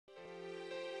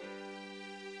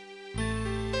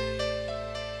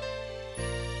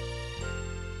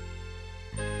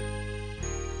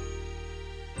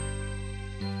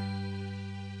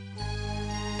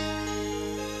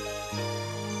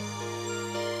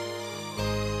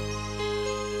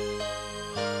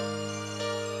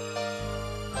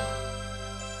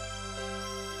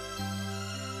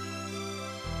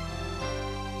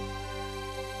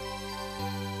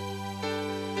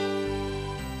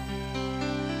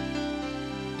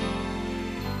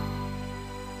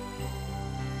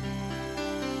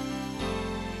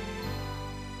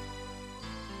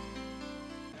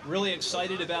Really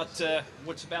excited about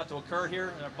what's about to occur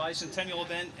here at our bicentennial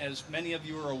event. As many of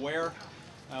you are aware,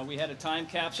 we had a time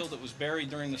capsule that was buried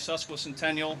during the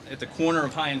Sesquicentennial at the corner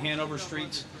of High and Hanover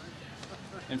Streets.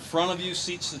 In front of you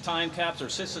sits the time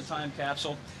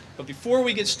capsule. But before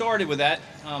we get started with that,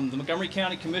 the Montgomery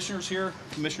County Commissioners here,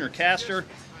 Commissioner Castor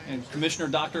and Commissioner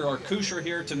Dr. Arkush are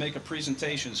here to make a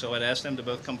presentation, so I'd ask them to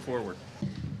both come forward.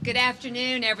 Good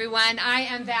afternoon, everyone. I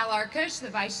am Val Arkush,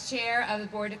 the Vice Chair of the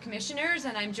Board of Commissioners,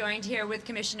 and I'm joined here with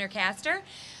Commissioner Castor.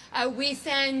 We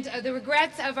send the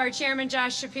regrets of our Chairman,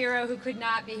 Josh Shapiro, who could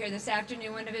not be here this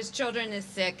afternoon. One of his children is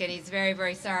sick, and he's very,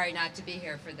 very sorry not to be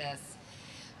here for this.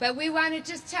 But we want to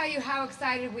just tell you how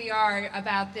excited we are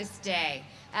about this day.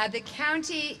 The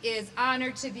county is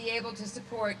honored to be able to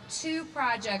support two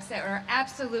projects that are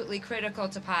absolutely critical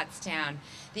to Pottstown,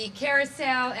 the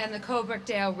Carousel and the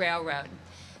Colebrookdale Railroad.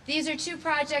 These are two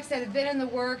projects that have been in the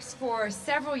works for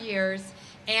several years,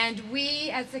 and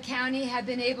we as the county have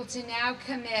been able to now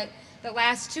commit the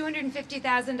last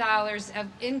 $250,000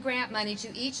 in grant money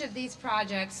to each of these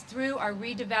projects through our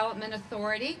redevelopment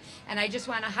authority. And I just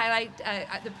want to highlight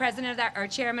the president of that, our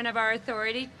chairman of our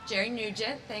authority, Jerry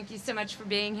Nugent. Thank you so much for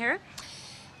being here.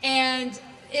 And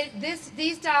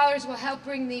these dollars will help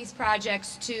bring these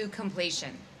projects to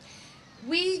completion.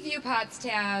 We view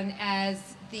Pottstown as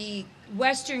the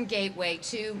western gateway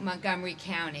to Montgomery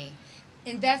County.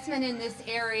 Investment in this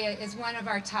area is one of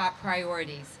our top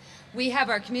priorities. We have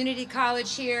our community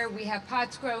college here, we have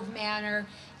Pottsgrove Manor,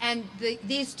 and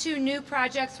these two new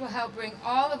projects will help bring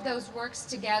all of those works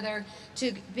together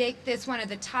to make this one of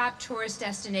the top tourist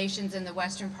destinations in the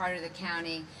western part of the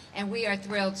county, and we are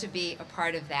thrilled to be a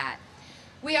part of that.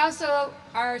 We also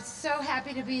are so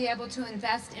happy to be able to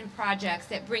invest in projects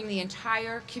that bring the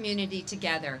entire community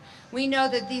together. We know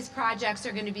that these projects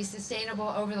are going to be sustainable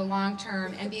over the long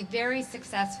term and be very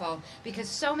successful because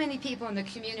so many people in the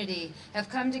community have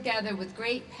come together with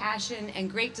great passion and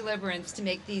great deliverance to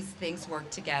make these things work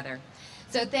together.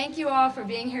 So thank you all for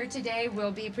being here today. We'll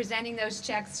be presenting those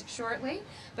checks shortly,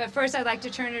 but first I'd like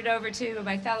to turn it over to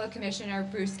my fellow commissioner,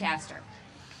 Bruce Castor.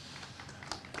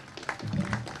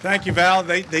 Thank you, Val.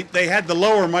 They had the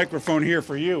lower microphone here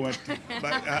for you,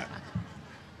 but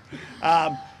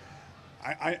I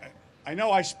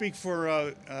know I speak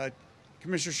for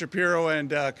Commissioner Shapiro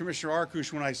and Commissioner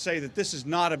Arkush when I say that this is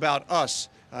not about us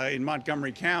in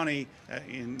Montgomery County,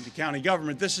 in the county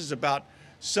government. This is about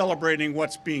celebrating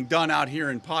what's being done out here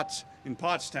in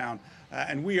Pottstown,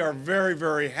 and we are very,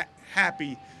 very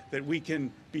happy that we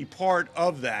can be part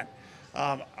of that.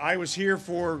 I was here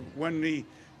for when we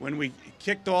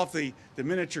kicked off the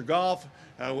miniature golf,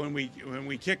 when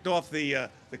we kicked off the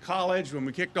college, when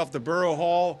we kicked off the borough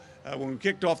hall, when we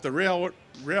kicked off the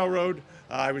railroad.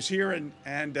 I was here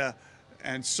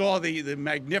and saw the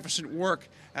magnificent work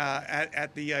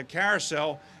at the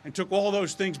Carousel and took all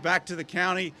those things back to the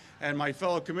county, and my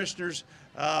fellow commissioners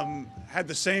had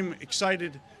the same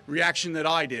excited reaction that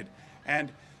I did.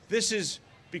 And this is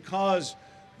because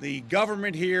the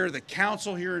government here, the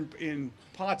council here in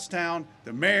Pottstown,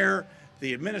 the mayor,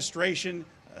 the administration,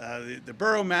 the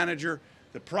borough manager,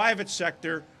 the private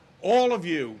sector, all of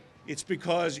you, it's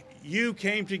because you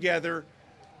came together,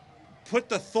 put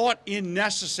the thought in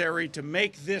necessary to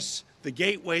make this the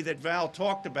gateway that Val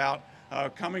talked about,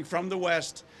 coming from the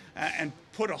west, and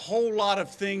put a whole lot of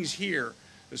things here.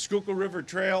 The Schuylkill River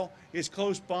Trail is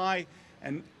close by,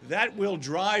 and that will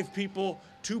drive people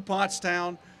to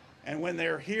Pottstown. And when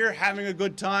they're here having a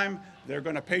good time, they're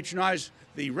going to patronize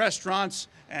the restaurants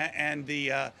and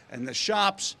the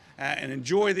shops and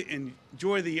enjoy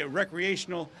the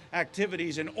recreational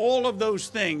activities, and all of those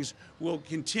things will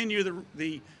continue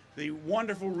the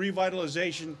wonderful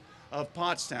revitalization of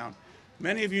Pottstown.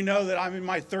 Many of you know that I'm in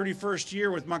my 31st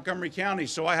year with Montgomery County,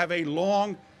 so I have a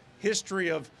long history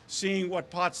of seeing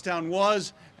what Pottstown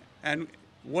was and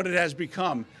what it has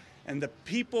become. And the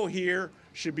people here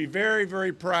should be very,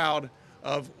 very proud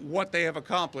of what they have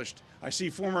accomplished. I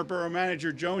see former Borough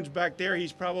Manager Jones back there.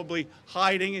 He's probably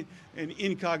hiding in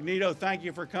incognito. Thank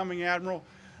you for coming, Admiral.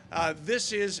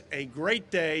 This is a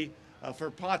great day for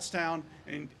Pottstown,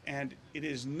 and it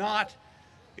is not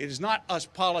us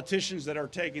politicians that are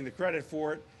taking the credit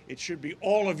for it. It should be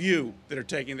all of you that are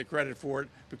taking the credit for it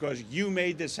because you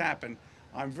made this happen.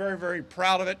 I'm very, very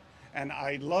proud of it. And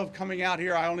I love coming out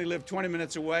here. I only live 20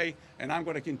 minutes away, and I'm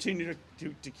going to continue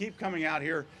to keep coming out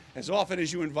here as often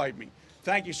as you invite me.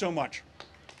 Thank you so much.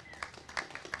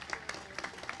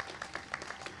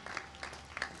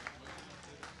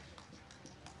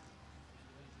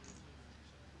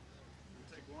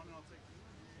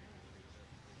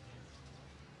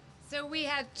 So we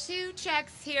have 2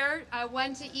 checks here,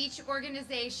 one to each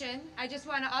organization. I just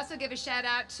want to also give a shout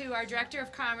out to our Director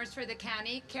of Commerce for the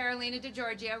county, Carolina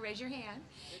DiGiorgio. Raise your hand.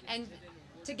 And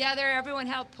together, everyone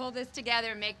help pull this together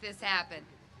and make this happen.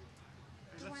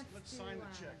 Let's sign the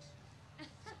checks.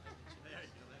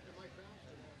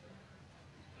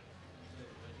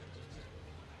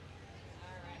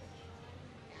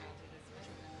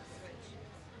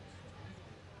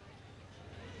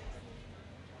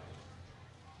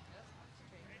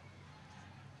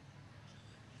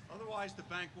 Otherwise, the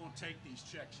bank won't take these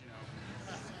checks, you know.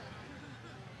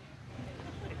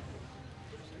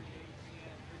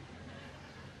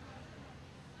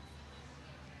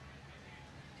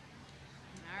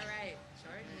 All right.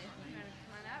 George, you want to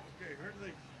come on up? Okay, where do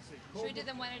they say? Should we do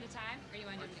them one at a time, or you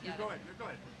want to do them You together? go ahead. Go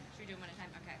ahead. Should we do them one at a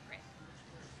time? Okay, great.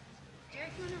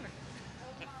 Jerry, come on over.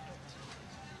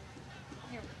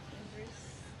 Here, and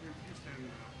Bruce.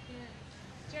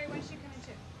 Jerry, why don't you come in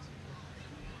too?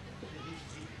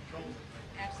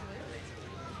 Absolutely.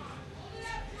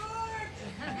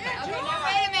 Okay, now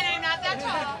wait a minute, I'm not that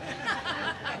tall.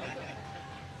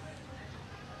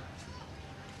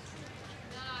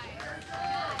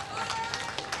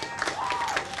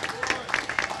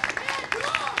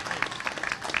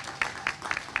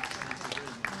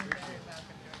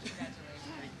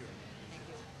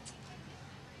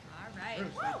 All right.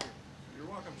 Thank you. You're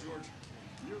welcome, George.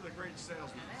 You're the great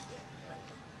salesman.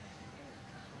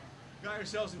 The guy who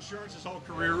sells insurance his whole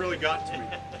career really got to me.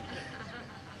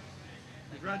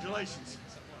 Congratulations.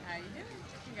 How you doing?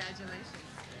 Congratulations.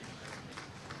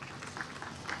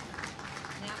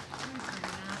 Now, you're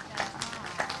not that tall.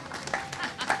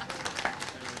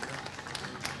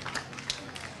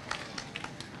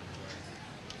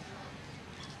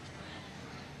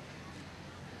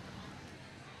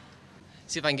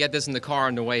 See if I can get this in the car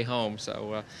on the way home.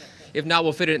 So if not,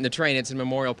 we'll fit it in the train. It's in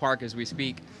Memorial Park as we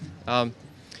speak. I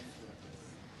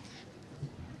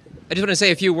just want to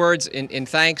say a few words in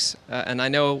thanks, and I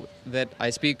know that I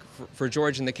speak for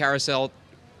George and the Carousel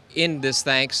in this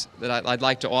thanks that I'd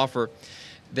like to offer,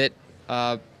 that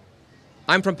I'm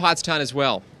from Pottstown as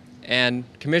well, and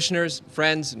commissioners,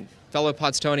 friends, and fellow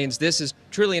Pottstonians, this is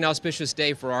truly an auspicious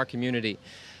day for our community.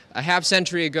 A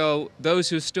half-century ago, those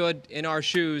who stood in our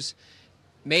shoes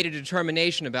made a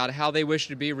determination about how they wish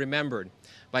to be remembered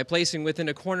by placing within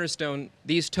a cornerstone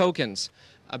these tokens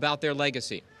about their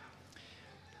legacy.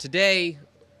 Today,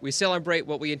 we celebrate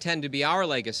what we intend to be our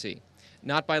legacy,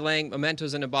 not by laying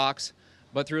mementos in a box,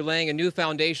 but through laying a new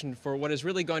foundation for what is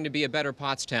really going to be a better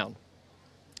Pottstown.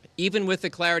 Even with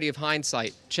the clarity of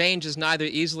hindsight, change is neither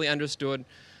easily understood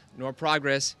nor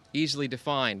progress easily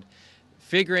defined.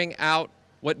 Figuring out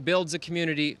what builds a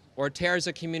community or tears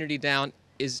a community down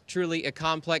is truly a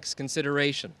complex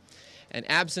consideration. And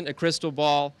absent a crystal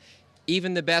ball,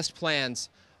 even the best plans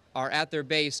are at their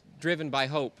base driven by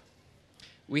hope.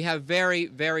 We have very,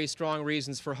 very strong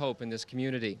reasons for hope in this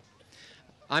community.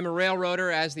 I'm a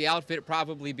railroader, as the outfit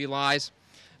probably belies,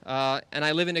 and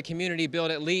I live in a community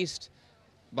built at least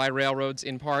by railroads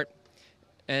in part,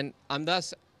 and I'm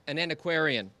thus an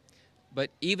antiquarian. But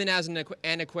even as an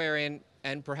antiquarian,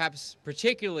 and perhaps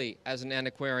particularly as an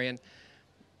antiquarian,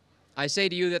 I say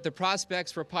to you that the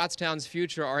prospects for Pottstown's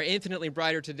future are infinitely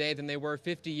brighter today than they were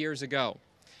 50 years ago.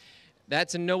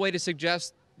 That's in no way to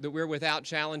suggest that we're without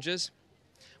challenges.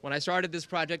 When I started this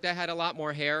project, I had a lot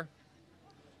more hair,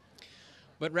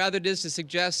 but rather it is to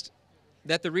suggest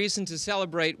that the reason to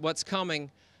celebrate what's coming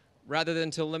rather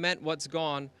than to lament what's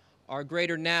gone are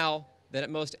greater now than at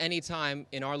most any time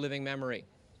in our living memory.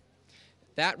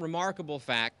 That remarkable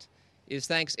fact is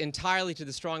thanks entirely to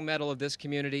the strong mettle of this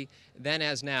community, then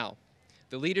as now.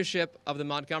 The leadership of the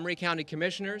Montgomery County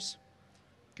Commissioners,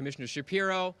 Commissioner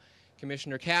Shapiro,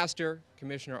 Commissioner Castor,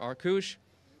 Commissioner Arkush,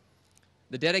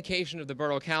 the dedication of the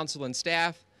Borough Council and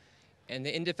staff, and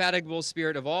the indefatigable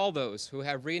spirit of all those who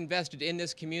have reinvested in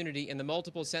this community in the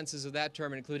multiple senses of that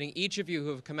term, including each of you who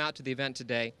have come out to the event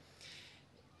today,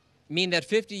 mean that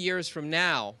 50 years from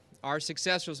now, our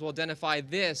successors will identify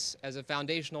this as a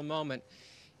foundational moment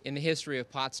in the history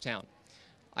of Pottstown.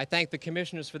 I thank the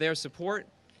commissioners for their support,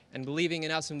 and believing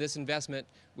in us in this investment,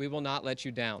 we will not let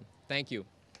you down. Thank you.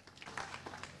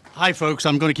 Hi, folks.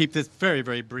 I'm going to keep this very,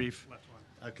 very brief.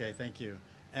 Okay, thank you.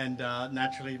 And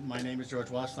naturally, my name is George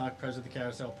Wasnock, President of the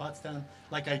Carousel Pottstown.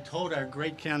 Like I told our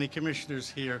great county commissioners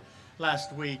here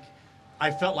last week, I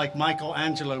felt like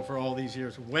Michelangelo for all these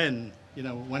years. When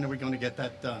are we going to get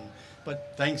that done?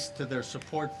 But thanks to their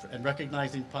support and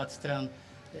recognizing Pottstown,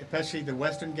 especially the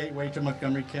Western Gateway to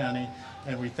Montgomery County,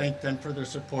 and we thank them for their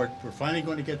support. We're finally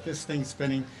going to get this thing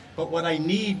spinning, but what I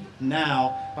need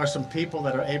now are some people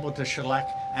that are able to shellac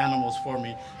animals for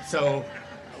me. So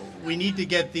we need to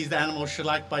get these animals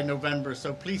shellacked by November,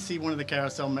 so please see one of the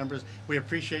Carousel members. We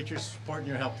appreciate your support and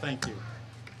your help. Thank you.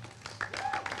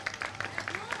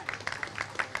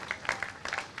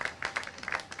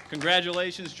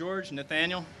 Congratulations, George,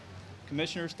 Nathaniel.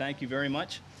 Commissioners, thank you very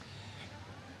much.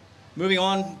 Moving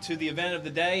on to the event of the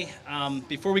day.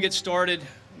 Before we get started,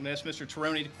 I'm going to ask Mr.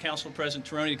 Tirone, Council President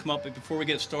Tirone, to come up. But before we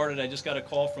get started, I just got a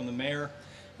call from the mayor.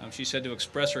 She said to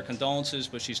express her condolences,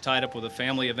 but she's tied up with a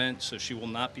family event, so she will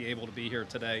not be able to be here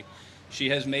today. She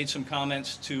has made some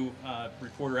comments to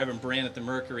reporter Evan Brand at the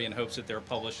Mercury in hopes that they're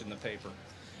published in the paper.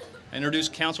 I introduce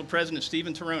Council President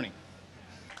Stephen Tirone.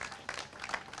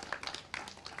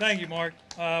 Thank you, Mark.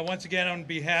 Once again, on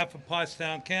behalf of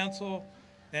Pottstown Council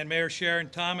and Mayor Sharon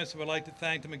Thomas, I would like to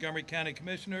thank the Montgomery County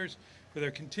Commissioners for their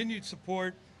continued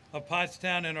support of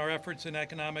Pottstown and our efforts in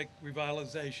economic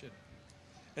revitalization.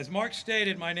 As Mark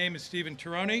stated, my name is Stephen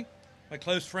Tirone. My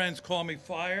close friends call me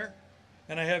Fire,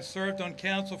 and I have served on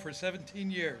council for 17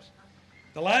 years,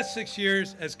 the last 6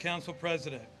 years as council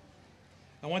president.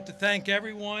 I want to thank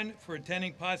everyone for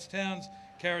attending Pottstown's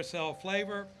Carousel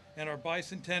Flavor and our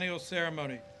bicentennial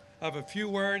ceremony. I have a few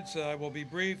words. I will be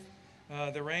brief.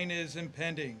 The rain is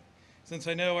impending. Since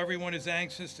I know everyone is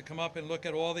anxious to come up and look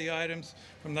at all the items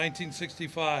from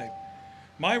 1965.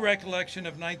 My recollection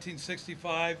of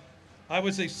 1965, I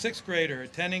was a 6th grader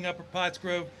attending Upper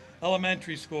Pottsgrove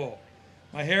Elementary School.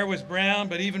 My hair was brown,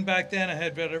 but even back then I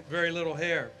had very little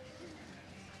hair.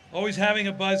 Always having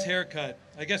a buzz haircut.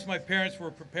 I guess my parents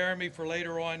were preparing me for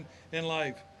later on in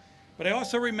life. But I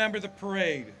also remember the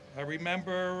parade. I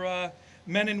remember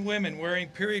men and women wearing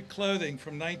period clothing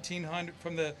from the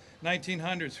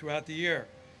 1900s throughout the year.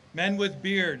 Men with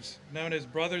beards, known as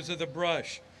Brothers of the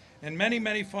Brush, and many,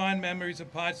 many fond memories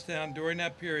of Pottstown during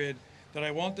that period that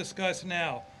I won't discuss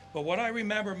now. But what I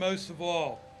remember most of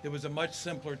all, it was a much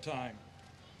simpler time.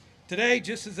 Today,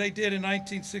 just as they did in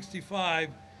 1965,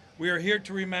 we are here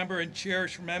to remember and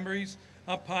cherish memories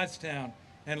of Pottstown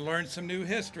and learn some new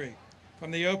history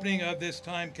from the opening of this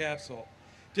time capsule.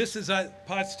 Just as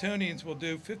Pottstonians will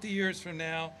do 50 years from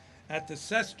now at the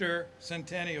Sester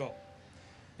Centennial.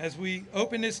 As we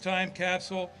open this time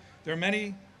capsule, there are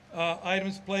many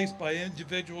items placed by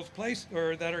individuals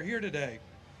that are here today,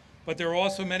 but there are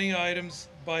also many items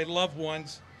by loved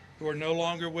ones who are no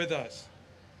longer with us.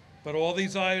 But all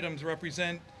these items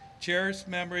represent cherished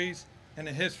memories and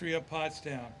the history of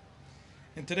Pottstown.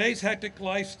 In today's hectic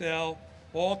lifestyle,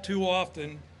 all too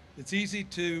often, it's easy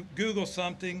to Google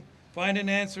something, find an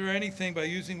answer or anything by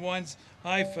using one's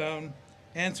iPhone.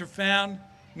 Answer found,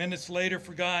 minutes later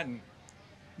forgotten.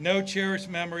 No cherished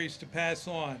memories to pass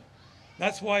on.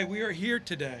 That's why we are here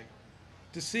today,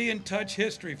 to see and touch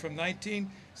history from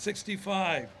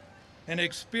 1965 and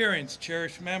experience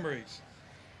cherished memories.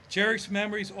 Cherished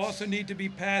memories also need to be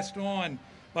passed on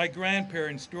by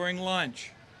grandparents during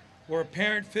lunch, or a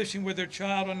parent fishing with their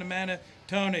child on the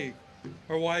Manatoni,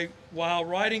 or while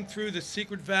riding through the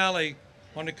secret valley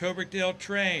on the Cobrookdale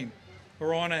train,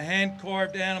 or on a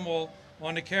hand-carved animal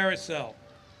on the carousel.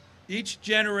 Each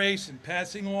generation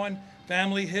passing on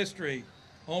family history,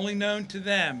 only known to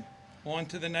them, on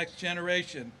to the next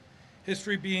generation.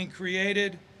 History being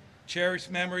created, cherished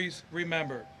memories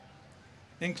remembered.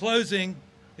 In closing,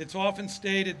 it's often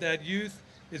stated that youth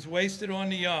is wasted on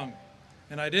the young,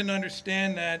 and I didn't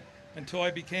understand that until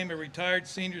I became a retired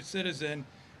senior citizen,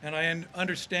 and I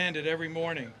understand it every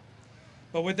morning.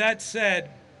 But with that said,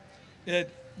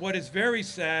 what is very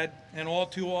sad, and all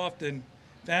too often,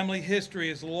 family history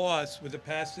is lost with the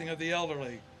passing of the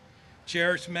elderly.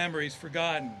 Cherished memories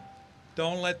forgotten.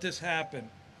 Don't let this happen.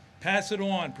 Pass it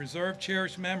on, preserve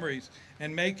cherished memories,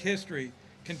 and make history.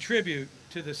 Contribute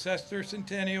to the Sester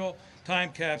Centennial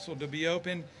time capsule to be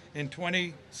opened in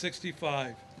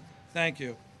 2065. Thank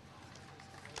you.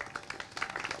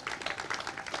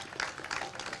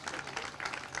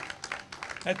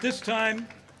 At this time,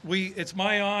 it's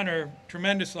my honor,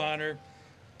 tremendous honor,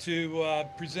 to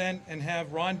present and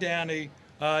have Ron Downey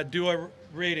do a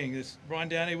reading. Ron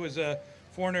Downey was a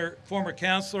former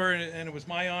counselor, and it was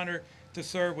my honor to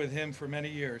serve with him for many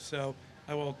years. So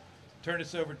I will turn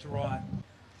this over to Ron.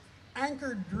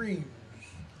 Anchored dreams.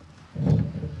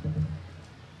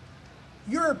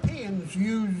 Europeans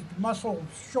used muscled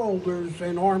shoulders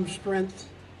and arm strength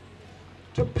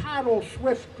to paddle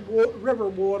swift river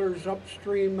waters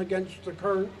upstream against the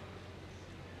current.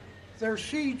 Their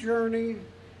sea journey,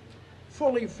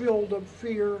 fully filled of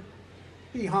fear,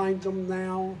 behind them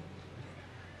now.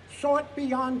 Saw it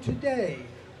beyond today,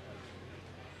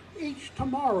 each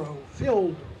tomorrow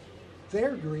filled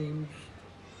their dreams.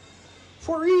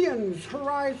 For eons,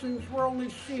 horizons were only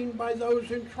seen by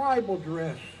those in tribal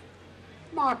dress.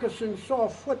 Moccasins saw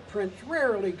footprints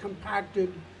rarely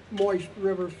compacted moist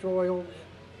river soils,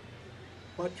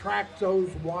 but tracked those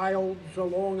wilds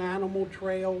along animal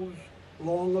trails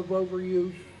long of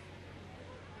overuse.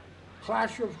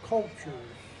 Clash of cultures,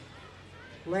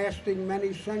 lasting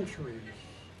many centuries.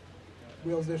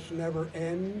 Will this never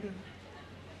end?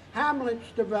 Hamlets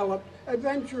developed,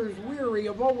 adventurers weary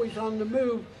of always on the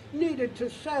move needed to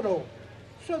settle,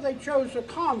 so they chose a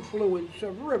confluence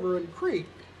of river and creek,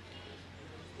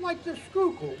 like the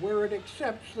Schuylkill, where it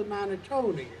accepts the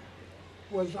Manitoni,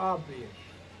 was obvious.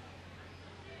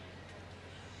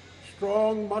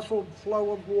 Strong, muscled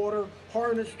flow of water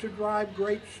harnessed to drive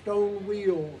great stone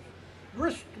wheels.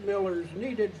 Grist millers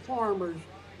needed farmers,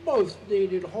 both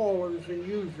needed haulers and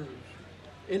users.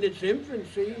 In its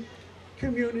infancy,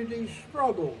 communities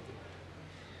struggled,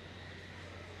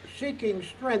 seeking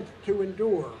strength to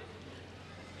endure.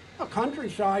 A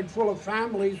countryside full of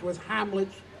families with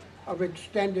hamlets of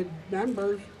extended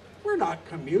members were not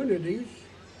communities.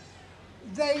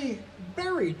 They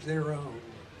buried their own,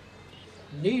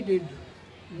 needed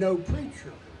no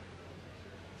preacher.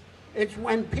 It's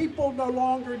when people no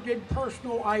longer did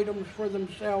personal items for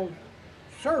themselves,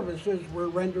 services were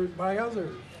rendered by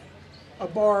others. A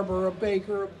barber, a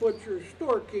baker, a butcher,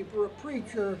 storekeeper, a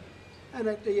preacher, and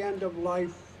at the end of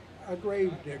life, a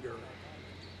grave digger.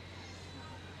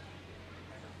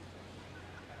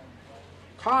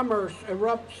 Commerce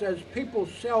erupts as people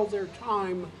sell their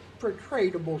time for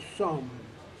tradable sums.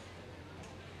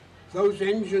 Those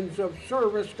engines of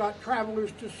service got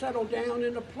travelers to settle down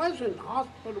in a pleasant,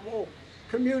 hospitable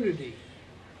community.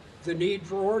 The need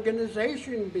for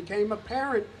organization became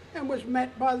apparent and was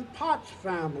met by the Potts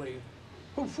family,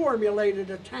 who formulated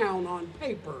a town on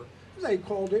paper. They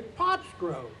called it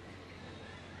Pottsgrove,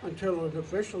 until it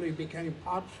officially became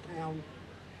Pottstown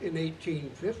in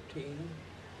 1815.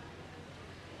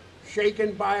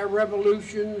 Shaken by a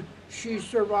revolution, she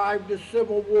survived a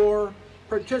civil war,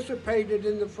 participated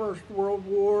in the First World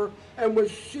War, and was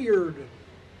seared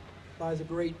by the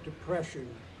Great Depression.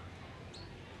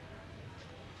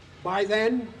 By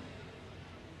then,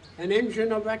 an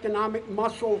engine of economic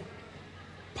muscle,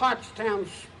 Pottstown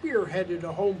spearheaded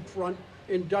a home front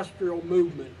industrial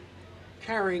movement,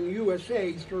 carrying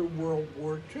USA through World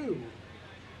War II.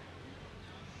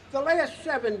 The last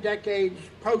 7 decades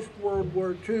post-World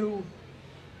War II,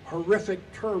 horrific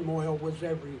turmoil was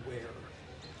everywhere.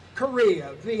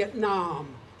 Korea,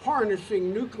 Vietnam,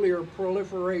 harnessing nuclear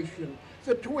proliferation,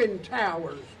 the Twin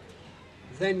Towers,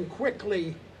 then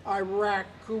quickly Iraq,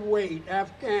 Kuwait,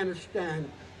 Afghanistan.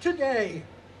 Today,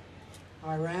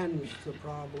 Iran's the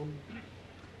problem.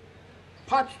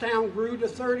 Pottstown grew to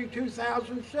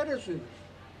 32,000 citizens,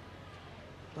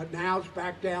 but now it's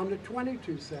back down to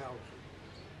 22,000.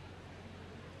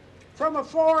 From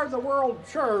afar, the world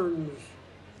churns,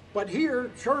 but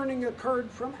here churning occurred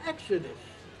from exodus.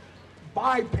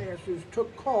 Bypasses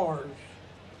took cars,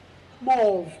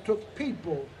 malls took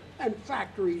people, and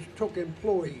factories took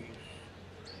employees.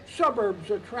 Suburbs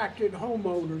attracted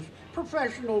homeowners,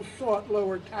 professionals sought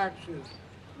lower taxes.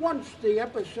 Once the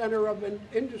epicenter of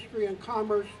industry and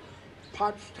commerce,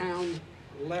 Pottstown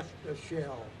left a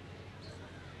shell.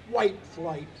 White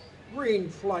flight, green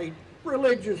flight,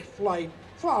 religious flight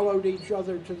followed each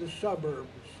other to the suburbs.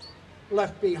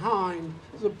 Left behind,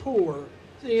 the poor,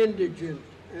 the indigent,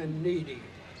 and needy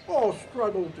all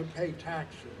struggled to pay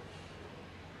taxes.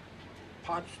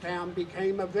 Pottstown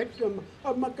became a victim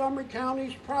of Montgomery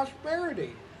County's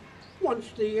prosperity. Once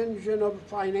the engine of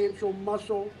financial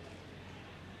muscle,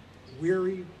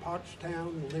 weary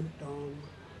Pottstown limped on.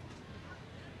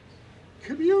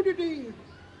 Community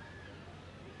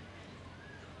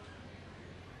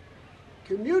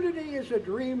is a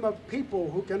dream of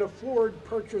people who can afford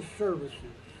purchase services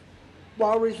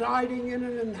while residing in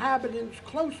an inhabitants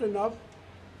close enough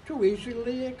to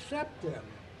easily accept them.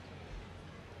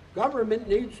 Government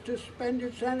needs to spend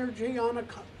its energy on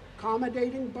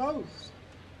accommodating both.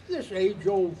 This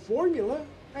age-old formula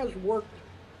has worked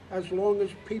as long as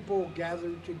people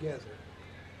gather together.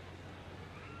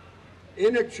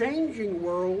 In a changing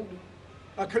world,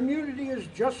 a community is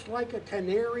just like a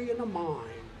canary in a mine.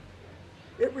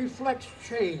 It reflects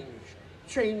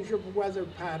change of weather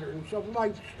patterns, of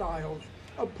lifestyles,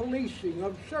 of policing,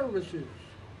 of services,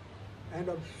 and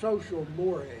of social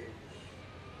mores.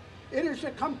 It is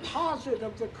a composite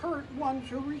of the current ones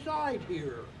who reside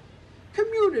here.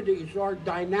 Communities are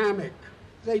dynamic,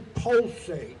 they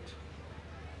pulsate,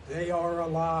 they are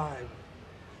alive.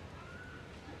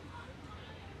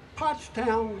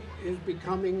 Pottstown is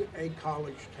becoming a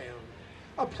college town,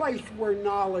 a place where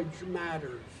knowledge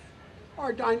matters.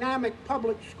 Our dynamic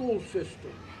public school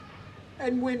system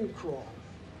and Windcrawl,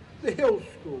 the Hill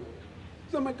School,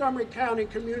 the Montgomery County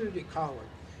Community College.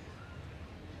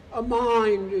 A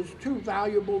mind is too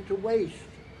valuable to waste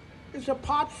is a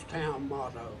Pottstown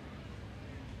motto.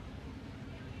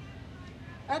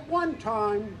 At one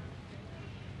time,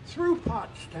 through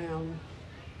Pottstown,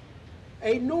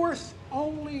 a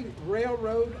north-only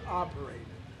railroad operated.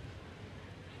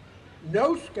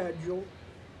 No schedule,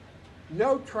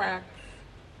 no tracks,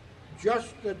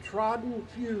 just the trodden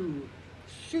few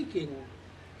seeking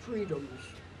freedom's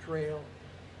trail.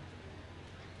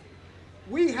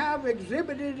 We have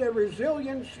exhibited a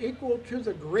resilience equal to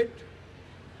the grit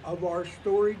of our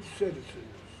storied citizens.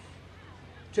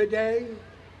 Today,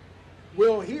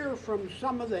 we'll hear from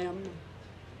some of them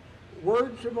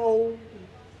words of old,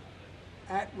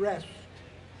 at rest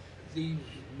these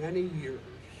many years.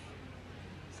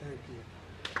 Thank you.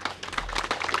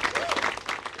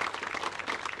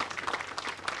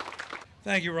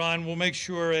 Thank you, Ron. We'll make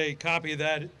sure a copy of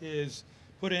that is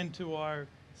put into our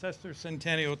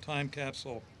sesquicentennial time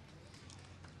capsule.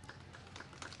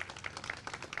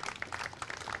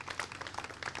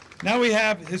 Now we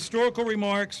have historical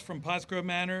remarks from Pottsgrove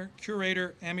Manor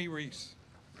curator Emmy Reese.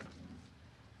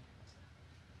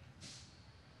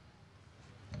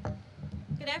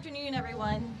 Good afternoon,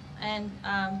 everyone, and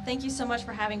thank you so much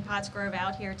for having Pottsgrove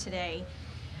out here today.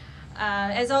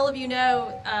 As all of you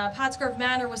know, Pottsgrove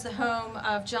Manor was the home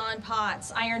of John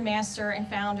Potts, Iron Master and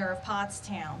founder of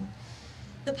Pottstown.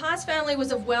 The Potts family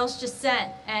was of Welsh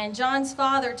descent, and John's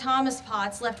father, Thomas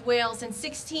Potts, left Wales in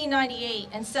 1698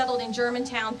 and settled in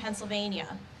Germantown,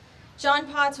 Pennsylvania. John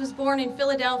Potts was born in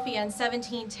Philadelphia in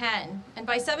 1710, and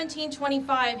by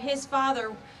 1725, his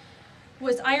father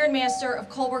was Iron Master of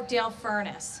Coalbrookdale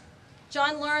Furnace.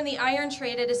 John learned the iron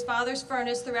trade at his father's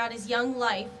furnace throughout his young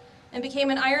life and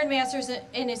became an Iron Master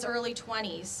in his early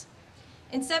 20s.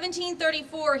 In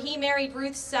 1734, he married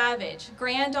Ruth Savage,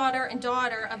 granddaughter and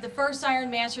daughter of the first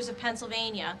Iron Masters of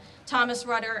Pennsylvania, Thomas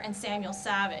Rudder and Samuel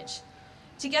Savage.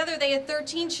 Together, they had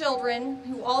 13 children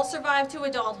who all survived to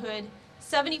adulthood,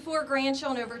 74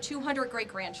 grandchildren, over 200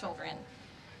 great-grandchildren.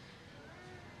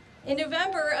 In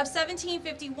November of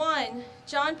 1751,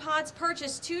 John Potts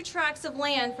purchased 2 tracts of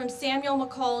land from Samuel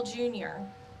McCall, Jr.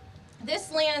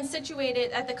 This land,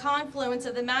 situated at the confluence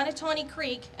of the Manatawny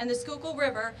Creek and the Schuylkill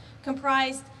River,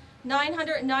 comprised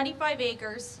 995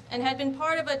 acres and had been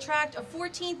part of a tract of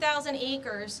 14,000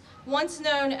 acres, once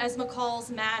known as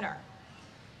McCall's Manor.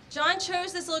 John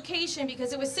chose this location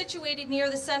because it was situated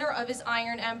near the center of his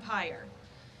iron empire.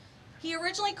 He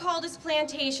originally called his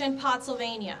plantation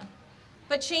Pottsylvania,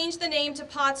 but changed the name to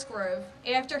Pottsgrove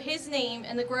after his name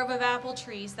and the grove of apple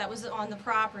trees that was on the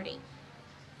property.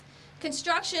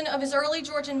 Construction of his early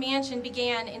Georgian mansion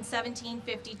began in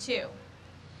 1752.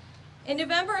 In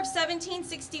November of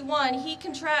 1761, he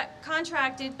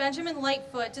contracted Benjamin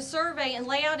Lightfoot to survey and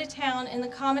lay out a town in the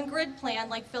common grid plan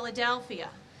like Philadelphia.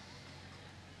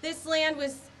 This land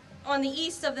was on the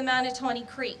east of the Manatawny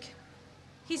Creek.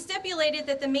 He stipulated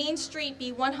that the main street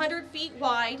be 100 feet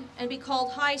wide and be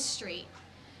called High Street.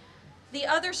 The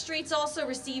other streets also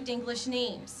received English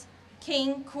names: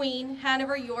 King, Queen,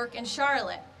 Hanover, York, and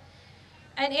Charlotte.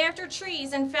 And after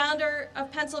trees and founder of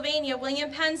Pennsylvania,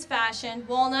 William Penn's fashion,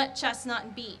 Walnut, Chestnut,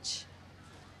 and Beech.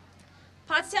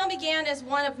 Pottstown began as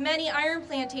one of many iron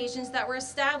plantations that were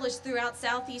established throughout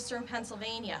southeastern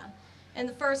Pennsylvania in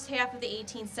the first half of the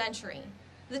 18th century.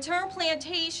 The term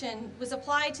plantation was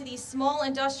applied to these small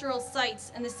industrial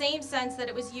sites in the same sense that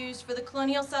it was used for the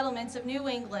colonial settlements of New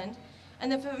England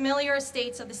and the familiar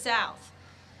estates of the South.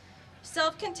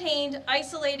 Self-contained,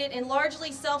 isolated, and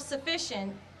largely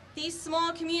self-sufficient, these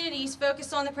small communities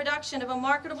focused on the production of a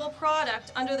marketable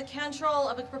product under the control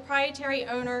of a proprietary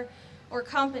owner or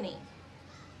company.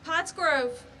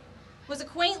 Pottsgrove was a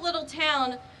quaint little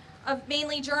town of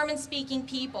mainly German-speaking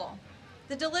people.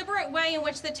 The deliberate way in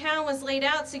which the town was laid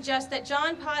out suggests that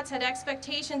John Potts had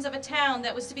expectations of a town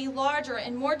that was to be larger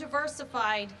and more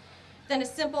diversified than a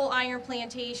simple iron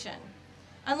plantation.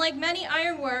 Unlike many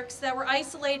ironworks that were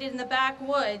isolated in the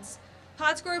backwoods,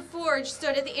 Pottsgrove Forge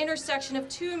stood at the intersection of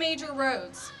 2 major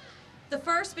roads, the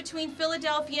first between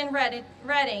Philadelphia and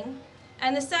Reading,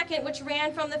 and the second which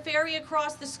ran from the ferry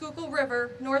across the Schuylkill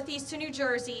River northeast to New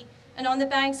Jersey and on the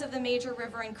banks of the major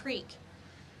river and creek.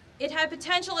 It had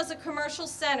potential as a commercial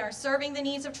center serving the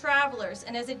needs of travelers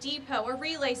and as a depot or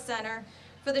relay center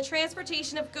for the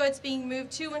transportation of goods being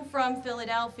moved to and from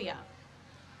Philadelphia.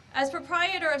 As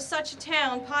proprietor of such a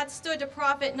town, Potts stood to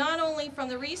profit not only from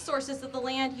the resources of the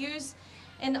land used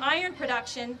in iron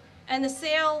production, and the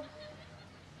sale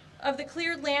of the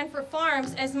cleared land for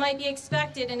farms as might be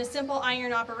expected in a simple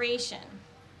iron operation.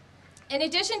 In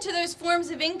addition to those forms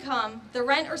of income, the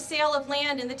rent or sale of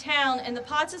land in the town and the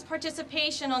Potts'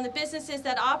 participation on the businesses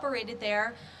that operated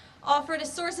there offered a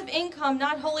source of income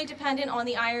not wholly dependent on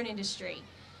the iron industry.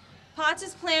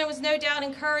 Potts' plan was no doubt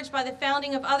encouraged by the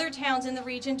founding of other towns in the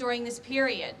region during this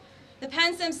period. The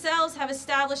Penns themselves have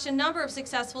established a number of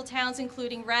successful towns,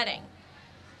 including Reading.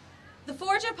 The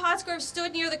forge at Pottsgrove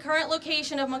stood near the current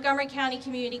location of Montgomery County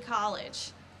Community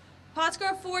College.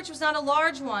 Pottsgrove Forge was not a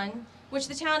large one, which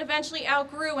the town eventually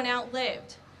outgrew and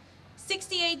outlived.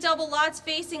 68 double lots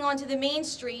facing onto the main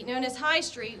street, known as High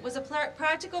Street, was a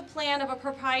practical plan of a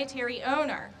proprietary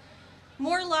owner.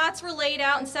 More lots were laid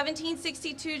out in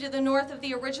 1762 to the north of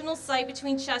the original site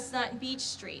between Chestnut and Beach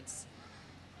Streets.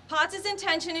 Potts'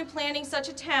 intention in planning such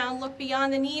a town looked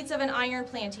beyond the needs of an iron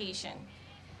plantation.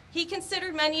 He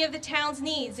considered many of the town's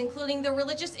needs, including the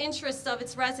religious interests of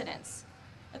its residents.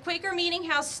 A Quaker meeting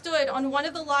house stood on one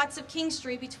of the lots of King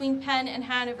Street between Penn and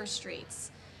Hanover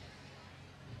Streets.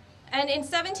 And in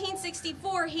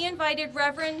 1764, he invited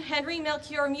Reverend Henry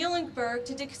Melchior Muhlenberg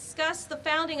to discuss the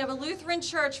founding of a Lutheran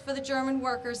church for the German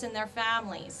workers and their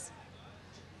families.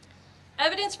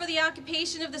 Evidence for the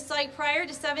occupation of the site prior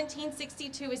to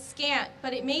 1762 is scant,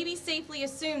 but it may be safely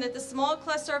assumed that the small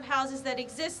cluster of houses that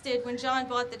existed when John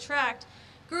bought the tract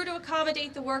grew to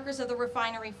accommodate the workers of the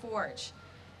refinery forge.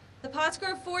 The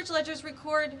Pottsgrove Forge ledgers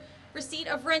record receipt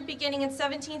of rent beginning in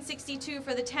 1762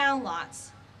 for the town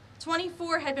lots.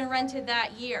 24 had been rented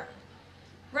that year.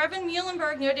 Reverend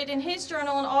Muhlenberg noted in his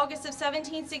journal in August of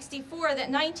 1764 that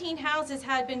 19 houses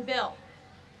had been built.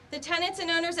 The tenants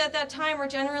and owners at that time were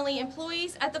generally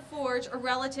employees at the forge or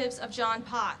relatives of John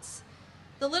Potts.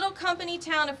 The little company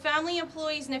town of family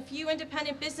employees and a few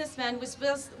independent businessmen was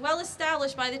well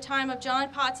established by the time of John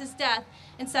Potts' death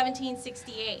in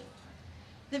 1768.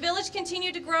 The village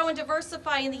continued to grow and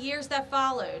diversify in the years that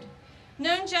followed.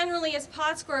 Known generally as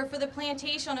Pottsgrove for the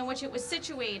plantation on which it was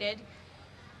situated,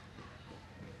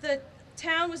 the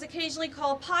town was occasionally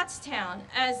called Pottstown,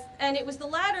 and it was the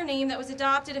latter name that was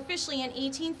adopted officially in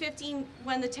 1815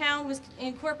 when the town was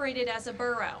incorporated as a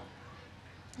borough.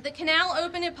 The canal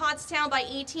opened in Pottstown by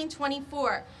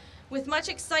 1824 with much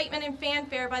excitement and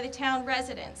fanfare by the town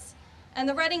residents, and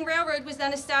the Reading Railroad was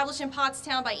then established in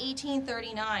Pottstown by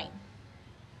 1839.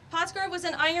 Pottsgrove was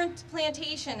an iron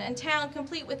plantation and town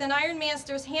complete with an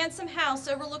ironmaster's handsome house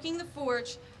overlooking the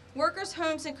forge, workers'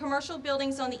 homes, and commercial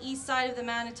buildings on the east side of the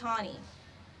Manatawny.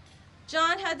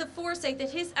 John had the foresight that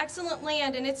his excellent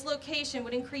land and its location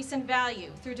would increase in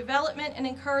value through development and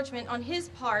encouragement on his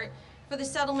part for the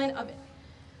settlement of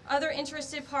other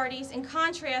interested parties, in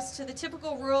contrast to the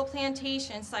typical rural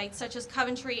plantation sites such as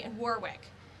Coventry and Warwick.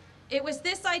 It was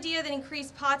this idea that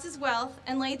increased Potts' wealth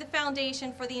and laid the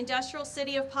foundation for the industrial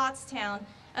city of Pottstown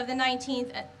of the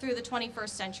 19th through the 21st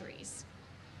centuries.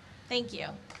 Thank you.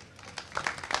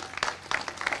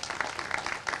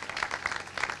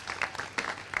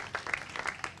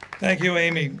 Thank you,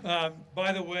 Amy.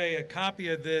 By the way, a copy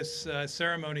of this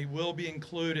ceremony will be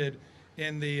included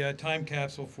in the time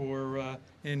capsule for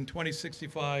in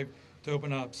 2065 to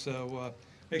open up. So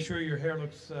make sure your hair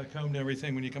looks combed and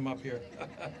everything when you come up here.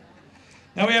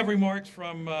 Now we have remarks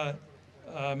from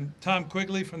Tom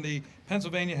Quigley from the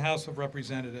Pennsylvania House of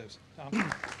Representatives.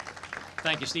 Tom.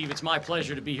 Thank you, Steve. It's my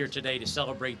pleasure to be here today to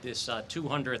celebrate this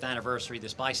 200th anniversary,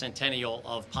 this bicentennial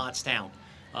of Pottstown.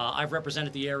 I've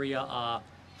represented the area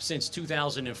since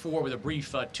 2004 with a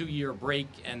brief 2-year break,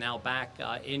 and now back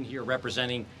in here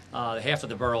representing half of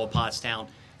the borough of Pottstown.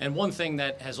 And one thing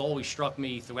that has always struck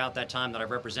me throughout that time that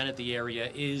I've represented the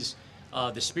area is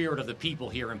the spirit of the people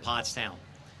here in Pottstown.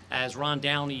 As Ron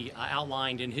Downey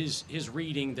outlined in his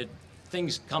reading, that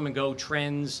things come and go,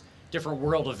 trends, different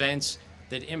world events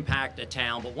that impact a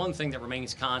town, but one thing that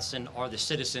remains constant are the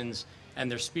citizens and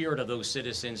their spirit of those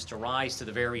citizens to rise to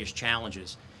the various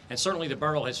challenges. And certainly the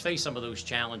borough has faced some of those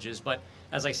challenges, but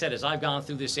as I said, as I've gone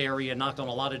through this area, knocked on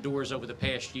a lot of doors over the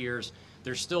past years,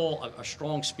 there's still a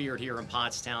strong spirit here in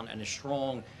Pottstown and a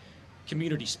strong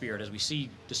community spirit, as we see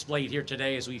displayed here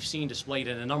today, as we've seen displayed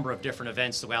in a number of different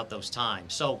events throughout those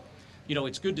times. So, you know,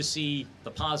 it's good to see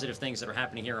the positive things that are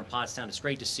happening here in Pottstown. It's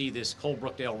great to see this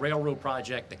Colebrookdale Railroad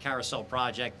project, the Carousel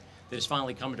project that is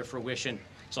finally coming to fruition.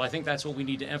 So I think that's what we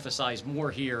need to emphasize more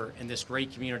here in this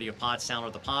great community of Pottstown,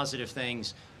 are the positive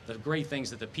things, the great things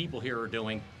that the people here are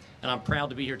doing. And I'm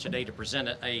proud to be here today to present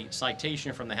a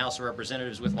citation from the House of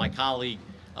Representatives with my colleague,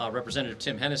 Representative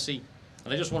Tim Hennessy.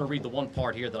 And I just want to read the one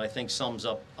part here that I think sums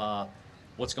up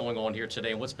what's going on here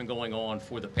today and what's been going on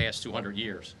for the past 200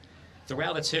 years.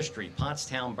 Throughout its history,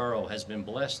 Pottstown Borough has been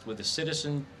blessed with a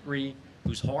citizenry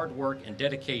whose hard work and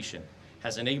dedication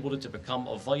has enabled it to become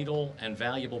a vital and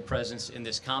valuable presence in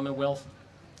this Commonwealth,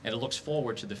 and it looks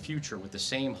forward to the future with the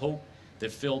same hope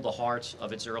that filled the hearts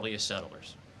of its earliest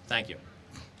settlers. Thank you.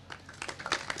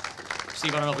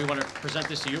 Steve, I don't know if we want to present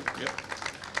this to you. Yep.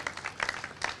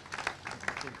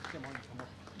 Tim, why don't you come up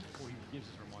before he gives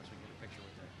his remarks, we can get a picture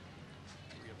with the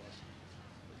three of us.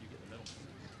 You get in the middle.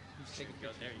 Who's taking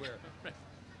pictures? There you go.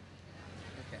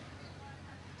 Okay.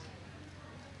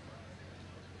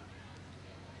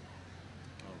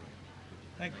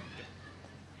 Thank you.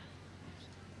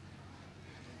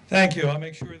 Thank you. I'll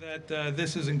make sure that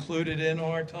this is included in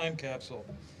our time capsule.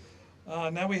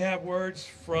 Now we have words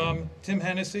from Tim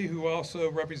Hennessy, who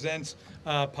also represents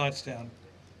Pottstown.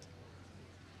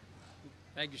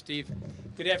 Thank you, Steve.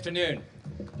 Good afternoon.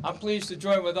 I'm pleased to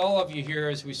join with all of you here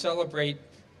as we celebrate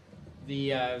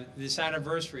this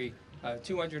anniversary,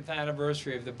 200th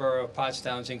anniversary of the Borough of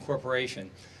Pottstown's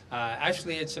incorporation.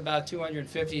 Actually, it's about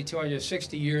 250,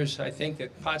 260 years, I think,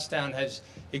 that Pottstown has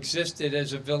existed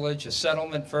as a village, a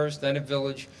settlement first, then a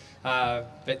village.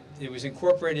 But it was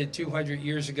incorporated 200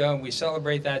 years ago, and we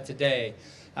celebrate that today.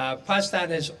 Pottstown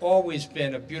has always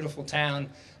been a beautiful town.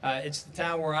 It's the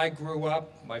town where I grew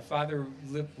up. My father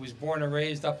was born and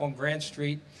raised up on Grant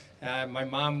Street. My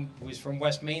mom was from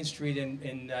West Main Street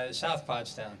in South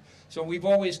Pottstown. So we've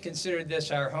always considered this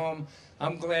our home.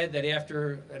 I'm glad that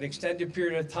after an extended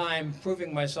period of time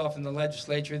proving myself in the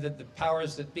legislature, that the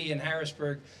powers that be in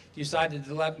Harrisburg decided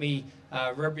to let me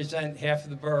represent half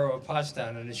of the borough of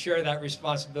Pottstown and to share that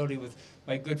responsibility with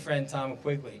my good friend Tom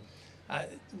Quigley.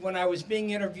 When I was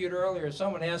being interviewed earlier,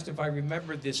 someone asked if I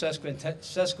remembered the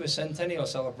sesquicentennial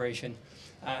celebration,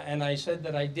 and I said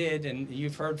that I did, and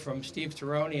you've heard from Steve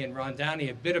Tironi and Ron Downey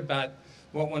a bit about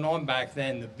what went on back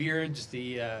then, the beards,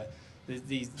 the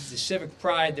civic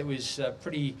pride that was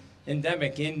pretty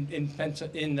endemic in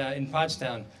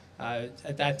Pottstown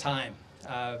at that time.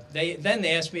 Then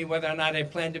they asked me whether or not I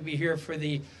planned to be here for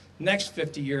the next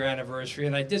 50-year anniversary,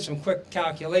 and I did some quick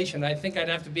calculation. I think I'd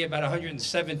have to be about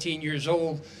 117 years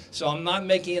old, so I'm not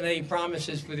making any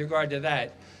promises with regard to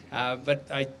that. But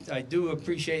I do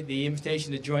appreciate the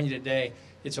invitation to join you today.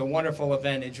 It's a wonderful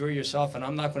event. Enjoy yourself, and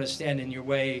I'm not going to stand in your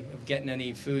way of getting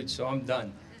any food, so I'm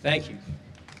done. Thank you.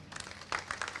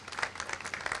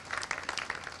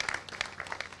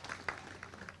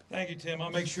 Thank you, Tim. I'll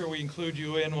make sure we include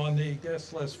you in on the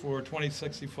guest list for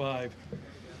 2065.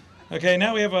 Okay,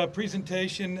 now we have a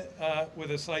presentation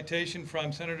with a citation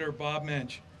from Senator Bob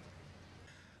Mensch.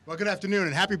 Well, good afternoon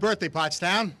and happy birthday,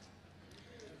 Pottstown.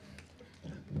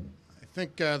 I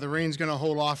think the rain's going to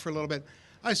hold off for a little bit.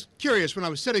 I was curious when I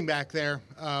was sitting back there.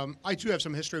 I too have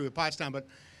some history with Pottstown, but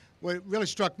what really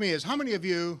struck me is how many of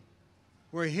you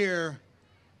were here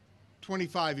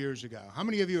 25 years ago? How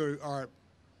many of you are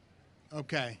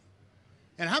okay?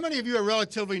 And how many of you are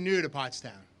relatively new to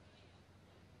Pottstown?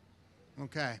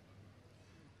 Okay.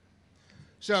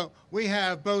 So we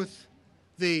have both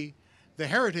the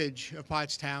heritage of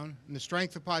Pottstown and the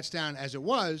strength of Pottstown as it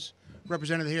was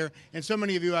represented here, and so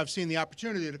many of you have seen the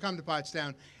opportunity to come to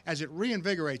Pottstown as it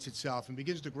reinvigorates itself and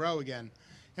begins to grow again.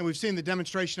 And we've seen the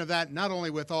demonstration of that not only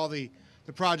with all the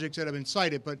projects that have been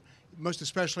cited, but most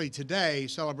especially today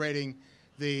celebrating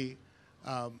the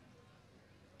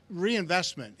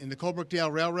reinvestment in the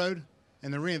Colebrookdale Railroad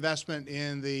and the reinvestment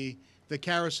in the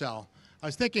Carousel. I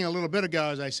was thinking a little bit ago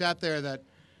as I sat there that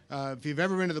if you've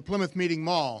ever been to the Plymouth Meeting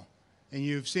Mall and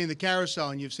you've seen the Carousel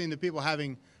and you've seen the people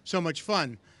having so much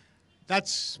fun,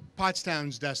 that's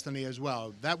Pottstown's destiny as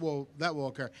well. That will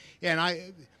occur.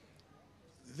 And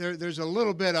there's a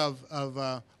little bit of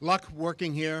luck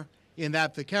working here in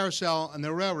that the Carousel and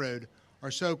the railroad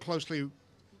are so closely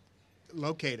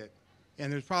located.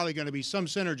 And there's probably going to be some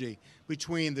synergy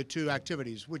between the two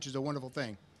activities, which is a wonderful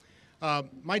thing.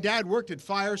 My dad worked at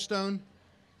Firestone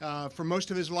for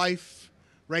most of his life,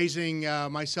 raising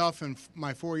myself and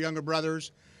my four younger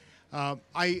brothers.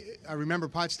 I remember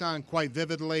Pottstown quite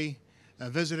vividly,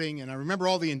 visiting, and I remember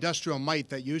all the industrial might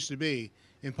that used to be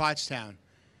in Pottstown.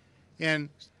 And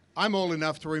I'm old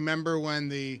enough to remember when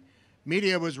the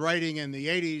media was writing in the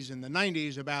 80s and the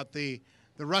 90s about the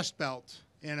Rust Belt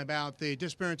and about the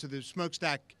disappearance of the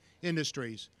smokestack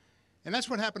industries. And that's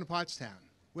what happened to Pottstown.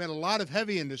 We had a lot of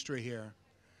heavy industry here.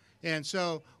 And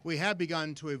so we have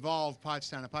begun to evolve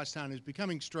Pottstown, and Pottstown is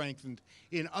becoming strengthened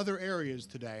in other areas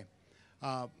today.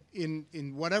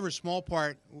 In whatever small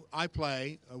part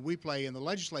we play in the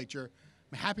legislature,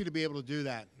 I'm happy to be able to do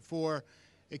that for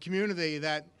a community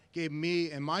that gave me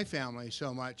and my family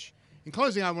so much. In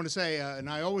closing, I want to say, and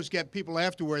I always get people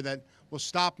afterward that will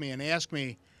stop me and ask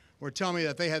me, or tell me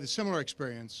that they had a similar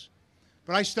experience.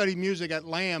 But I studied music at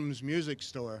Lamb's Music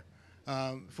Store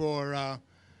for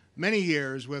many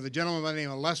years with a gentleman by the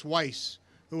name of Les Weiss,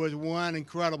 who was one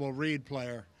incredible reed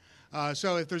player.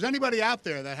 So if there's anybody out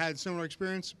there that had similar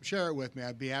experience, share it with me.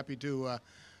 I'd be happy to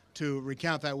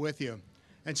recount that with you.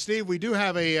 And Steve, we do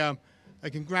have a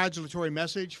congratulatory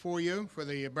message for you for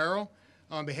the borough.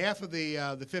 On behalf of the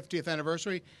 50th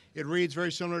anniversary, it reads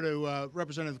very similar to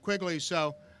Representative Quigley,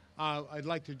 so I'd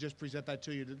like to just present that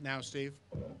to you now, Steve.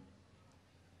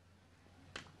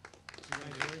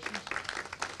 Congratulations.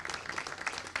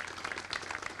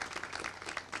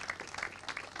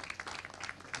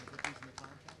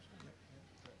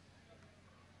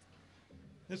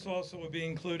 This also will be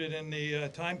included in the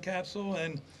time capsule,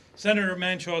 and Senator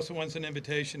Mensch also wants an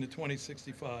invitation to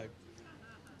 2065.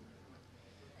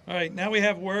 All right, now we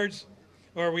have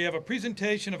we have a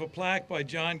presentation of a plaque by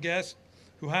John Guest,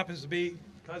 who happens to be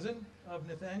cousin of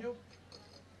Nathaniel.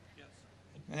 Yes.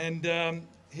 And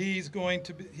he's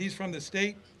from the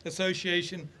State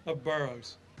Association of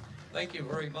Boroughs. Thank you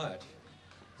very much.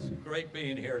 It's great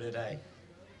being here today.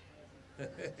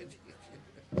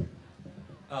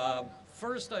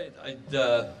 First, I'd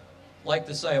like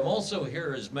to say I'm also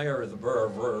here as mayor of the borough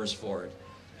of Royersford,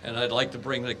 and I'd like to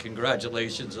bring the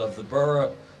congratulations of the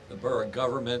borough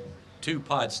government to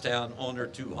Pottstown on their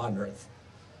 200th.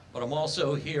 But I'm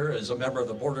also here as a member of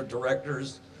the board of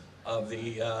directors of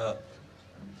the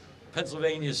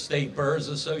Pennsylvania State Boroughs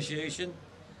Association,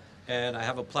 and I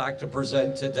have a plaque to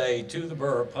present today to the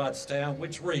borough of Pottstown,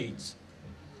 which reads,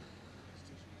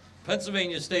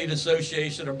 Pennsylvania State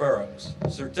Association of Boroughs,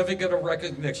 Certificate of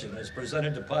Recognition is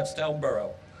presented to Pottstown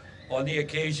Borough on the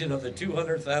occasion of the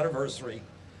 200th anniversary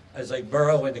as a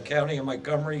borough in the County of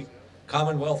Montgomery,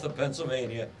 Commonwealth of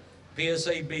Pennsylvania.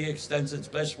 PSAB extends its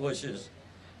best wishes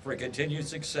for continued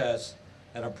success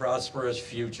and a prosperous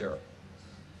future.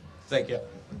 Thank you.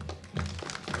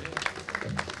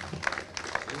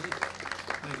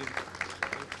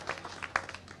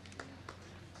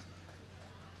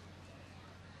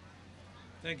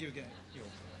 Thank you again.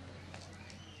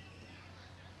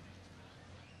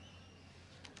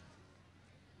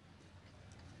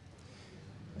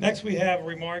 Next, we have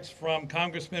remarks from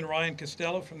Congressman Ryan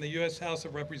Costello from the U.S. House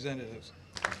of Representatives.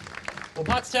 Well,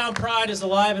 Pottstown Pride is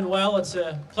alive and well. It's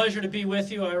a pleasure to be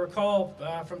with you. I recall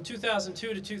from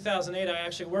 2002 to 2008, I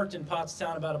actually worked in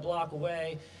Pottstown about a block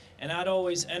away, and I'd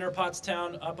always enter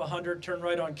Pottstown up 100, turn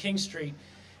right on King Street.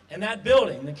 And that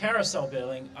building, the Carousel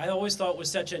building, I always thought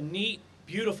was such a neat,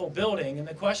 beautiful building, and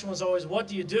the question was always, what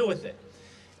do you do with it?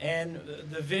 And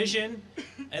the vision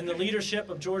and the leadership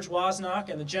of George Wasnock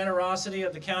and the generosity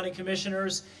of the county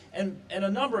commissioners and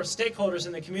a number of stakeholders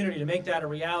in the community to make that a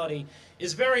reality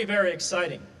is very, very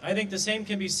exciting. I think the same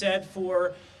can be said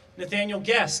for Nathaniel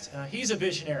Guest. He's a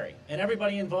visionary, and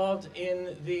everybody involved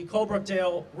in the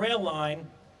Colebrookdale rail line,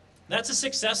 that's a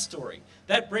success story.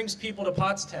 That brings people to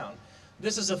Pottstown.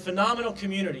 This is a phenomenal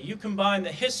community. You combine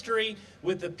the history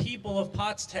with the people of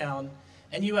Pottstown,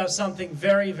 and you have something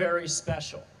very, very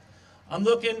special. I'm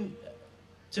looking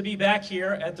to be back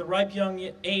here at the ripe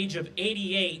young age of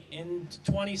 88 in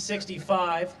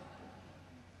 2065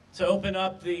 to open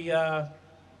up the,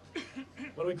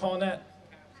 what are we calling that?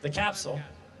 The Capsule.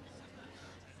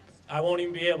 I won't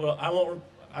even be able to, I won't,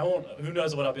 who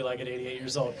knows what I'll be like at 88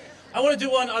 years old. I want to do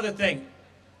one other thing.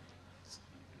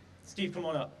 Steve, come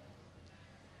on up.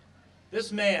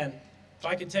 This man, if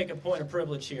I could take a point of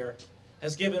privilege here,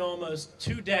 has given almost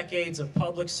 2 decades of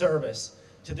public service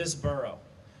to this borough.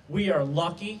 We are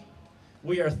lucky,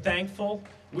 we are thankful,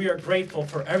 we are grateful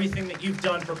for everything that you've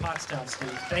done for Pottstown, Steve.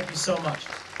 Thank you so much.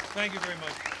 Thank you very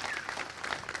much.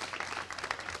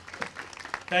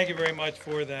 Thank you very much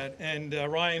for that. And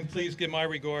Ryan, please give my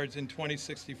regards in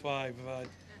 2065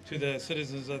 to the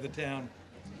citizens of the town.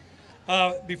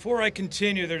 Before I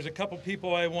continue, there's a couple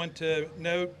people I want to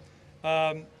note.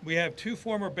 We have 2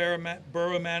 former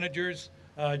borough managers,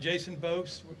 Jason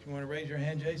Boakes, if you want to raise your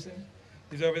hand, Jason.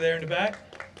 He's over there in the back.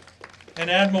 And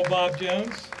Admiral Bob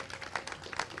Jones.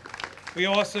 We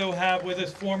also have with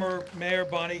us former Mayor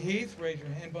Bonnie Heath. Raise your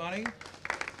hand, Bonnie.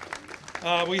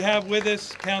 We have with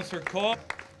us Councilor Kopp,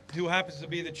 who happens to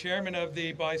be the chairman of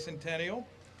the Bicentennial.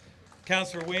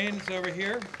 Councilor Wynn is over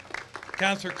here.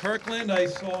 Councilor Kirkland, I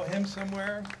saw him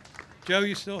somewhere. Joe,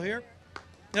 you still here?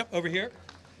 Yep, over here.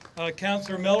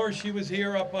 Councilor Miller, she was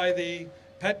here up by the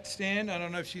pet stand. I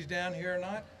don't know if she's down here or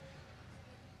not.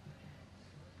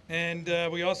 And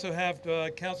we also have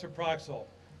Councilor Proxel.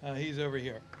 He's over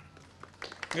here.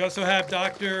 We also have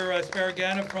Dr.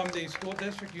 Sparagana from the school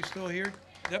district. You still here?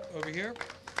 Yep, over here.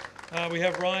 We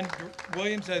have Ron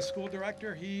Williams as school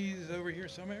director. He's over here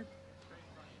somewhere.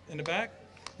 in the back.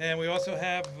 And we also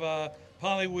have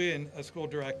Polly Wynn, a school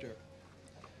director.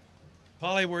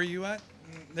 Polly, where are you at?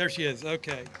 There she is,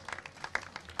 okay.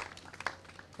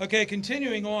 Okay,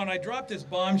 continuing on, I dropped this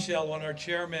bombshell on our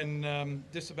chairman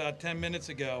just about 10 minutes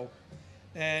ago.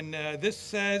 And this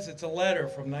says it's a letter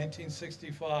from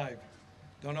 1965.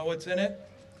 Don't know what's in it,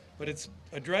 but it's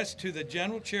addressed to the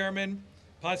General Chairman,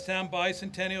 Pottstown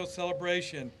Bicentennial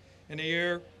Celebration in the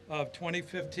year of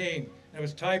 2015. And it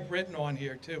was typewritten on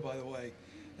here too, by the way.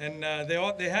 And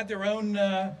they had their own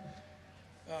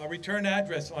return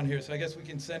address on here, so I guess we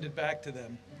can send it back to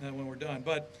them when we're done.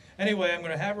 But anyway, I'm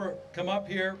going to have her come up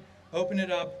here, open it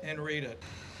up, and read it.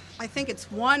 I think it's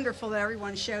wonderful that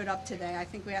everyone showed up today. I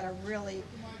think we had a really,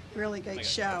 really great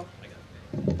show.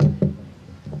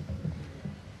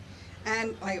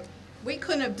 And we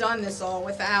couldn't have done this all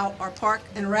without our Park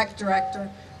and Rec Director,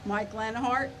 Mike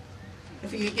Lenhart.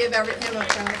 If you could give him a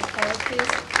round of applause, please.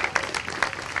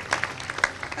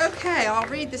 Okay, I'll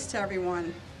read this to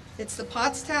everyone. It's the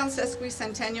Pottstown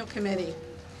Sesquicentennial Committee.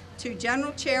 To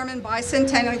General Chairman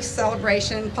Bicentennial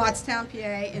Celebration, Pottstown,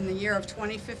 PA, in the year of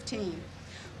 2015.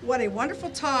 What a wonderful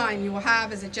time you will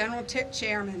have as a General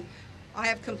Chairman. I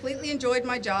have completely enjoyed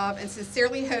my job and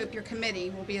sincerely hope your committee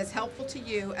will be as helpful to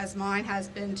you as mine has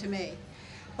been to me.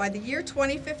 By the year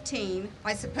 2015,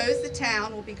 I suppose the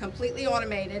town will be completely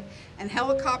automated and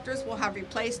helicopters will have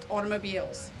replaced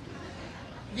automobiles.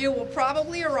 You will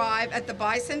probably arrive at the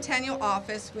Bicentennial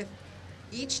office with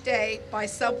each day by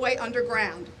subway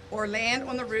underground or land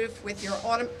on the roof with your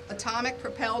atomic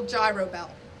propelled gyro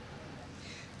belt.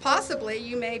 Possibly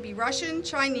you may be Russian,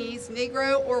 Chinese,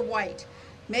 Negro, or white.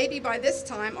 Maybe by this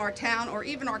time our town or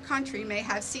even our country may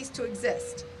have ceased to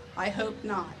exist. I hope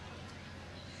not.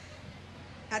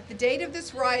 At the date of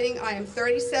this writing, I am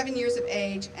 37 years of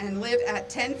age and live at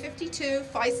 1052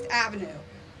 Feist Avenue.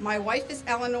 My wife is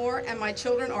Eleanor and my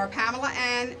children are Pamela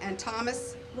Ann and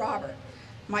Thomas Robert.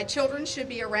 My children should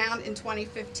be around in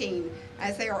 2015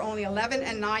 as they are only 11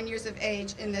 and 9 years of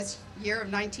age in this year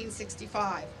of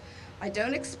 1965. I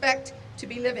don't expect to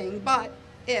be living, but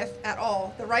if, at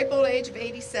all, the ripe old age of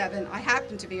 87, I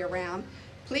happen to be around,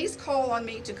 please call on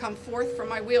me to come forth from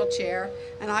my wheelchair,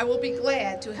 and I will be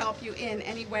glad to help you in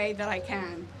any way that I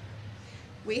can.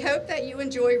 We hope that you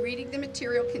enjoy reading the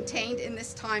material contained in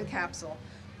this time capsule.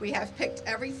 We have picked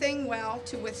everything well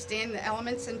to withstand the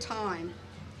elements and time.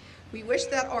 We wish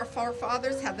that our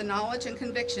forefathers had the knowledge and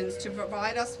convictions to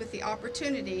provide us with the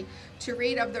opportunity to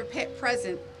read of their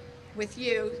present with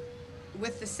you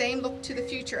with the same look to the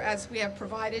future as we have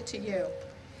provided to you.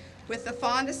 With the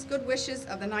fondest good wishes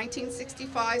of the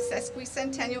 1965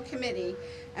 Sesquicentennial Committee,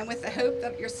 and with the hope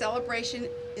that your celebration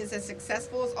is as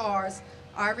successful as ours,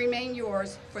 I remain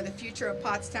yours for the future of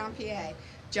Pottstown, PA.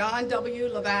 John W.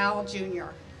 Laval,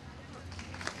 Jr.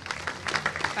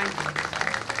 Thank you.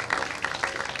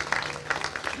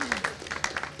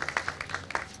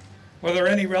 Were there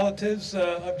any relatives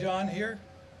of John here?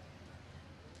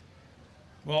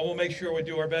 Well, we'll make sure we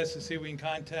do our best to see if we can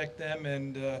contact them,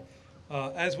 and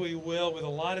as we will with a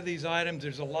lot of these items,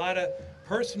 there's a lot of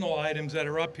personal items that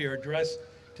are up here addressed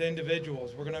to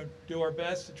individuals. We're going to do our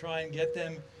best to try and get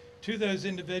them to those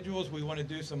individuals. We want to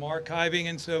do some archiving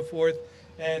and so forth,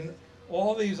 and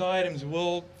all these items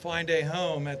will find a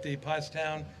home at the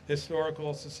Pottstown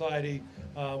Historical Society,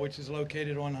 which is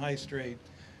located on High Street.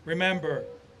 Remember,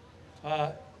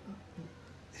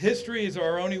 history is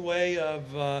our only way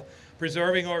of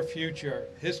preserving our future.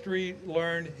 History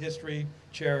learned, history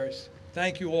cherished.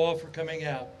 Thank you all for coming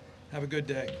out. Have a good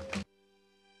day.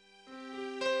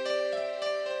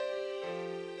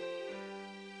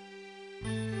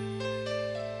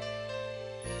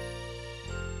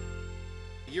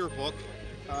 Yearbook,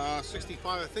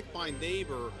 65. I think my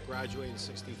neighbor graduated in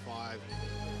 65,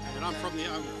 and I'm from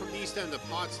the east end of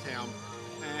Pottstown,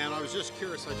 and I was just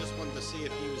curious. I just wanted to see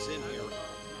if he was in here.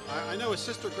 I know his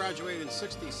sister graduated in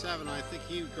 67. I think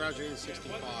he graduated in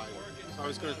 65. So I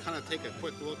was going to kind of take a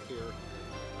quick look here.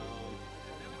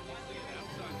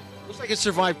 Looks like it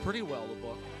survived pretty well, the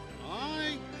book.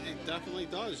 It definitely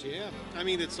does, yeah. I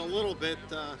mean, it's a little bit,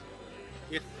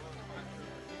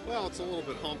 well, it's a little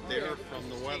bit humped there from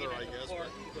the weather, I guess, but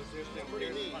it's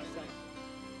pretty neat.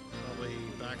 Probably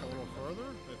back a little further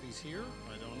if he's here.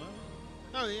 I don't know.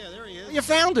 Oh, yeah, there he is. You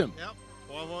found him. Yep.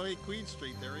 118 Queen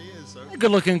Street, there he is. So.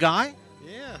 Good-looking guy.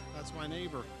 Yeah, that's my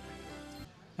neighbor.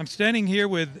 I'm standing here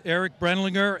with Eric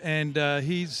Brenlinger, and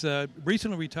he's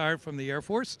recently retired from the Air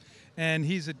Force, and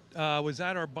he's was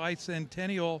at our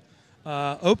bicentennial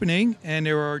opening, and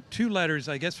there are 2 letters,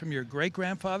 I guess, from your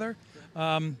great-grandfather.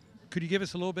 Could you give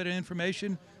us a little bit of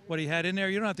information, what he had in there?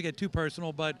 You don't have to get too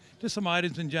personal, but just some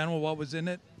items in general, what was in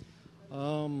it?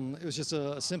 It was just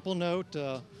a simple note,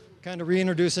 kind of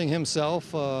reintroducing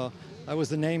himself. I was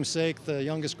the namesake, the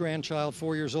youngest grandchild,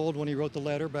 4 years old when he wrote the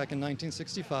letter back in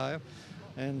 1965.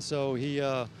 And so he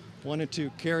wanted to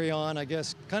carry on, I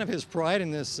guess, kind of his pride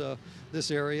in this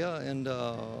area and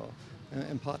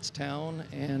in Pottstown.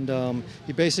 And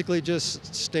he basically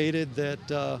just stated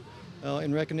that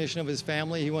in recognition of his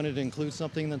family, he wanted to include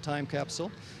something in the time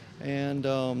capsule. And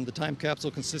the time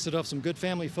capsule consisted of some good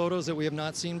family photos that we have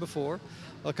not seen before,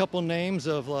 a couple names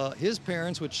of his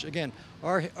parents, which again,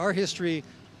 our history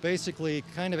basically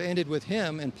kind of ended with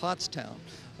him in Pottstown.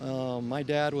 My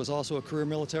dad was also a career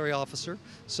military officer,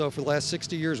 so for the last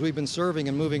 60 years we've been serving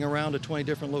and moving around to 20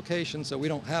 different locations, so we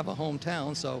don't have a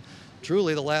hometown. So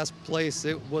truly the last place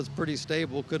it was pretty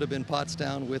stable could have been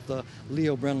Pottstown with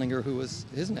Leo Brenlinger, who was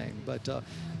his name. But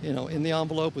you know, in the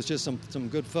envelope was just some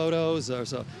good photos.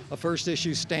 There's a first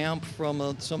issue stamp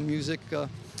from some music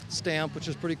stamp, which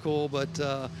is pretty cool,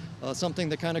 but something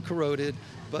that kind of corroded.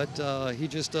 But he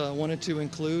just wanted to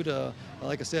include,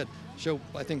 like I said, show,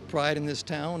 I think, pride in this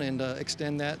town and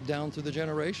extend that down through the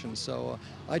generations. So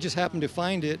I just happened to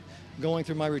find it going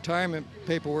through my retirement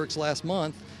paperwork last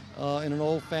month in an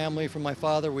old family from my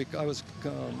father. I was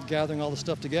gathering all the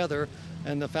stuff together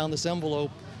and found this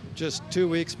envelope just 2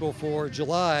 weeks before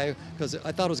July, because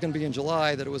I thought it was going to be in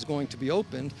July that it was going to be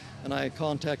opened, and I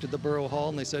contacted the Borough Hall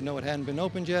and they said no, it hadn't been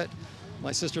opened yet.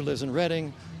 My sister lives in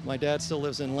Reading, my dad still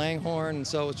lives in Langhorne, and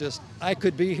so it's just, I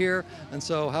could be here, and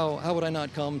so how would I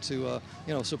not come to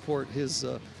you know, support his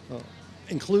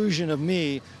inclusion of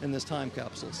me in this time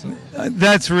capsule. So.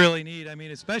 That's really neat. I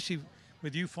mean, especially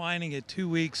with you finding it 2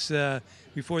 weeks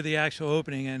before the actual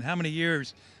opening, and how many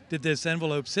years did this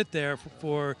envelope sit there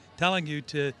for telling you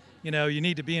to, you know, you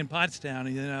need to be in Pottstown?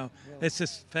 You know, it's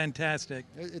just fantastic.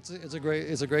 It's a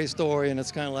great story, and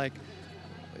it's kind of like,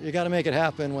 you got to make it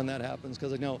happen when that happens,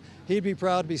 because I know he'd be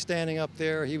proud to be standing up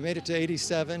there. He made it to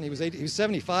 87. He was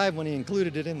 75 when he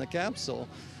included it in the capsule.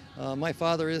 My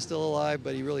father is still alive,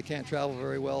 but he really can't travel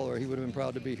very well, or he would have been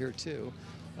proud to be here too.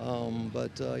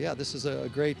 Yeah, this is a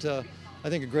great, I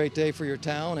think, a great day for your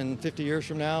town. And 50 years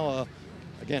from now,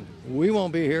 again, we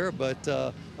won't be here, but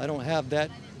I don't have that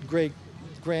great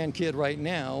grandkid right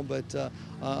now, but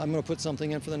I'm going to put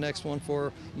something in for the next one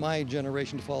for my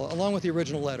generation to follow, along with the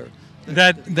original letter.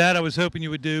 That I was hoping you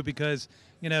would do, because,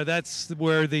 you know, that's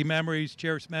where the memories,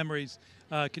 cherished memories,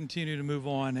 continue to move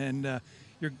on. And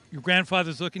your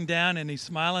grandfather's looking down and he's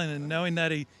smiling and knowing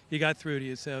that he got through to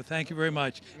you. So thank you very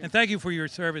much. And thank you for your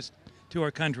service to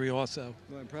our country also.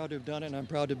 Well, I'm proud to have done it, and I'm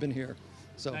proud to have been here.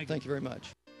 So thank you very much.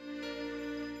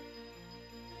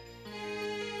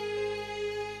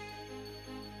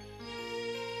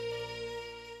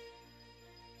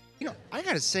 You know, I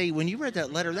got to say, when you read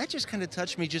that letter, that just kind of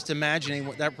touched me, just imagining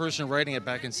what that person writing it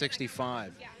back in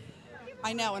 '65.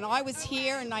 I know, and I was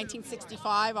here in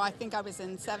 1965. I think I was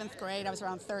in 7th grade. I was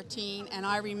around 13, and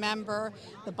I remember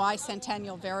the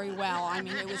bicentennial very well. I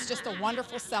mean, it was just a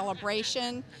wonderful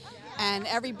celebration, and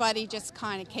everybody just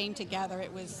kind of came together.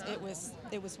 It was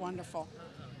wonderful.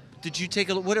 Did you take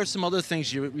a look? What are some other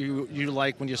things you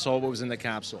like when you saw what was in the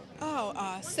capsule?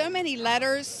 Oh, so many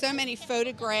letters, so many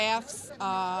photographs.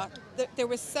 There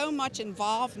was so much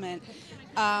involvement.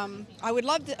 I would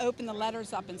love to open the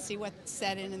letters up and see what's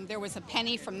said in. And there was a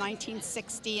penny from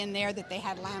 1960 in there that they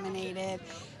had laminated,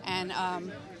 and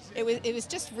it was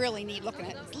just really neat looking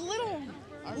at it. It's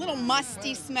a little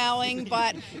musty smelling,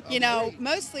 but you know,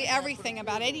 mostly everything,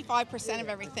 about 85% of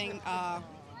everything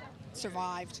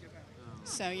survived.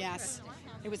 So yes,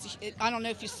 it was. I don't know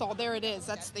if you saw. There it is.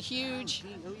 That's the huge.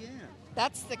 Oh yeah.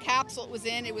 That's the capsule it was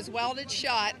in. It was welded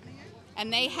shut,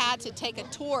 and they had to take a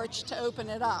torch to open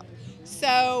it up.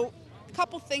 So a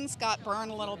couple things got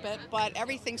burned a little bit, but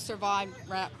everything survived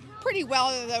pretty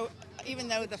well. Even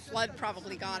though the flood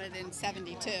probably got it in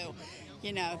 '72,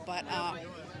 you know. But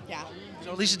yeah.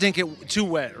 So at least it didn't get too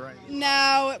wet, right?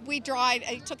 No, we dried.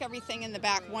 I took everything in the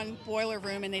back one boiler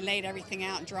room, and they laid everything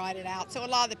out and dried it out. So a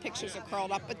lot of the pictures are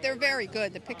curled up, but they're very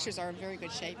good. The pictures are in very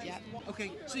good shape yet.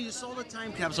 Okay, so you saw the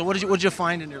time capsule. What did you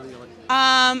find in there?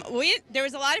 There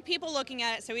was a lot of people looking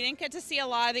at it, so we didn't get to see a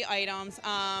lot of the items.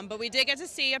 But we did get to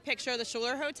see a picture of the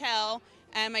Schuler Hotel,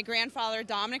 and my grandfather,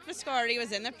 Dominic Viscardi,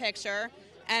 was in the picture.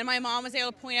 And my mom was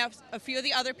able to point out a few of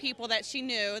the other people that she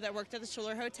knew that worked at the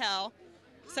Schuler Hotel.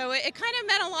 So it kind of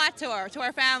meant a lot to her, to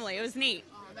our family. It was neat.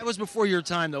 That was before your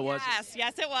time, though, wasn't it?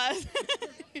 Yes, it was.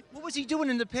 What was he doing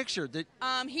in the picture?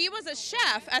 He was a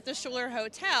chef at the Schuler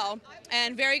Hotel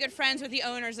and very good friends with the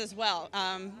owners as well,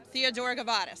 Theodore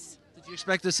Gavatis. Did you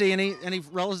expect to see any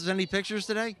relatives, any pictures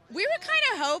today? We were kind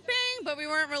of hoping, but we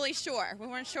weren't really sure. We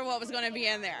weren't sure what was going to be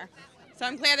in there. So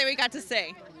I'm glad that we got to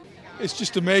see. it's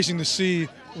just amazing to see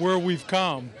where we've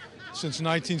come since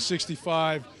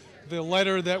 1965. The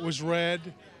letter that was read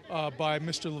by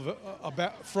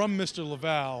from Mr.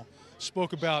 Laval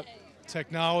spoke about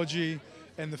technology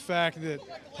and the fact that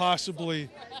possibly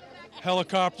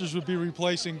helicopters would be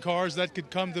replacing cars. That could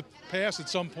come to pass at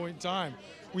some point in time.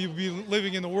 We would be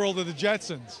living in the world of the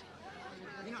Jetsons.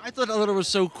 You know, I thought that letter was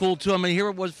so cool too. I mean, here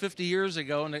it was 50 years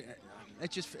ago, and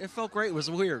it felt great. It was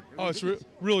weird. Oh, it's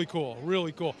really cool,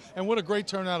 really cool. And what a great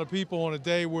turnout of people on a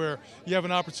day where you have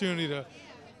an opportunity to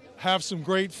have some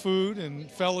great food and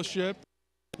fellowship,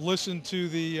 listen to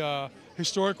the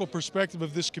historical perspective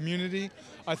of this community.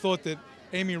 I thought that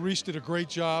Amy Reese did a great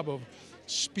job of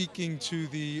speaking to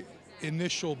the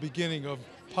initial beginning of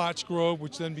Potts Grove,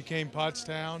 which then became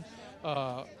Pottstown,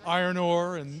 iron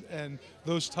ore and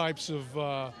those types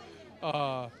of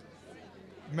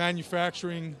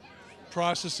manufacturing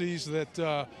processes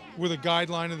that were the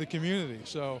guideline of the community.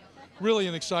 So really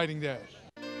an exciting day.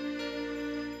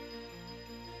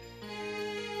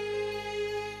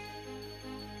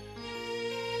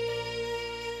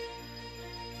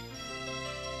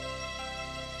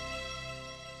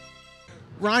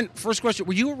 Ron, first question,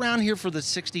 were you around here for the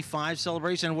 65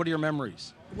 celebration, and what are your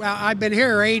memories? Well, I've been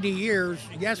here 80 years.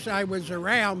 Yes, I was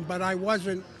around, but I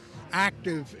wasn't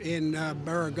active in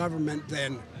borough government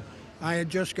then. I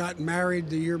had just gotten married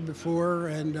the year before,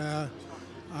 and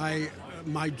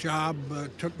my job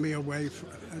took me away.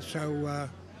 So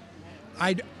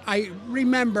I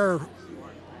remember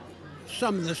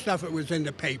some of the stuff that was in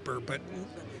the paper, but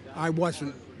I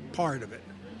wasn't part of it.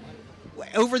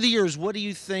 Over the years, what do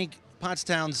you think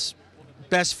Pottstown's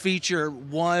best feature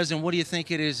was, and what do you think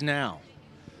it is now?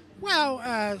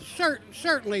 Well,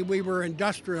 certainly we were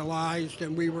industrialized,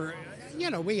 and we were,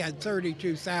 we had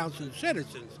 32,000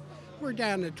 citizens. We're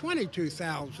down to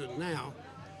 22,000 now.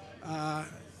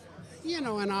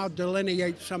 And I'll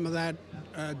delineate some of that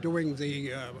during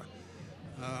the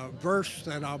verse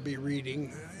that I'll be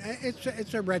reading.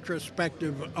 It's a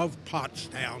retrospective of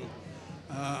Pottstown,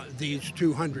 these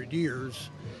 200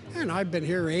 years. And I've been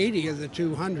here 80 of the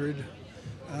 200.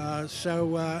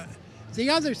 The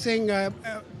other thing,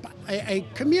 a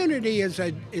community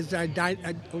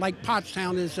like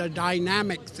Pottstown is a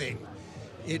dynamic thing.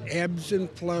 It ebbs and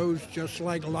flows just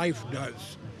like life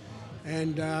does.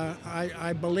 And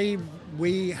I believe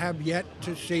we have yet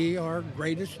to see our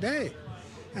greatest day.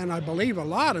 And I believe a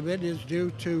lot of it is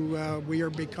due to we are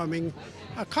becoming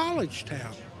a college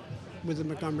town with the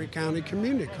Montgomery County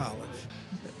Community College.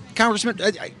 Congressman,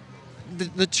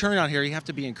 the turnout here, you have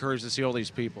to be encouraged to see all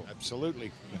these people.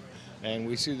 Absolutely. And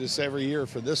we see this every year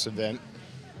for this event.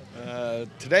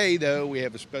 Today, though, we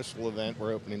have a special event.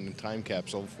 We're opening the time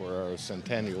capsule for our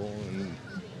centennial, and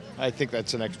I think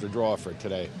that's an extra draw for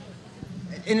today.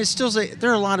 And it's still,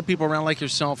 there are a lot of people around like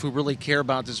yourself who really care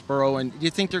about this borough, and do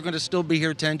you think they're going to still be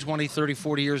here 10, 20, 30,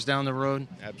 40 years down the road?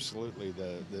 Absolutely.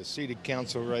 The seated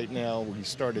council right now, we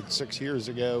started 6 years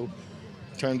ago,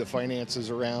 turned the finances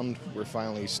around, we're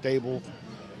finally stable,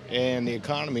 and the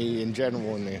economy in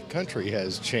general in the country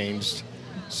has changed.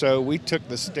 So we took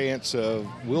the stance of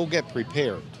we'll get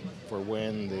prepared for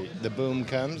when the boom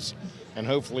comes, and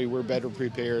hopefully we're better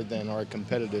prepared than our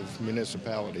competitive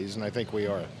municipalities, and I think we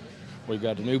are. We've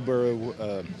got a new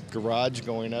borough garage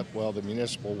going up, the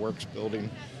municipal works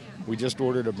building. We just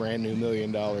ordered a brand new $1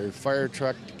 million fire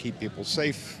truck to keep people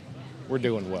safe. We're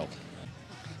doing well.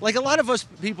 Like a lot of us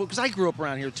people, because I grew up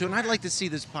around here too, and I'd like to see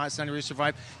this Pottstown area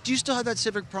survive. Do you still have that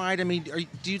civic pride? I mean,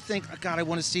 do you think, God, I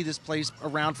want to see this place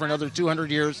around for another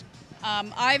 200 years?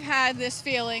 I've had this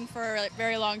feeling for a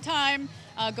very long time.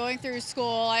 Going through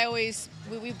school,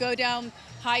 we go down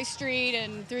High Street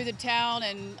and through the town,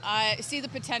 and I see the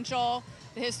potential,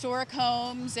 the historic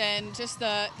homes, and just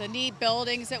the neat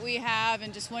buildings that we have,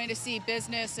 and just wanting to see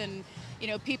business and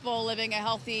people living a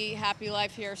healthy, happy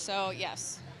life here. So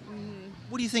yes.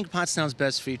 What do you think Pottstown's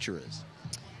best feature is?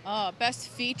 Oh, best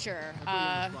feature.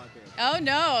 Oh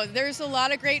no, there's a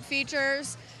lot of great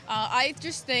features. I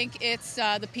just think it's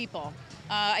the people.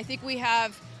 I think we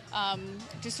have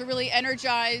just a really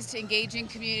energized, engaging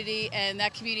community, and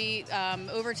that community,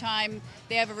 over time,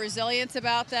 they have a resilience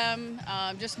about them.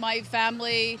 Just my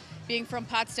family, being from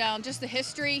Pottstown, just the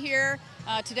history here.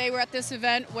 Today we're at this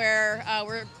event where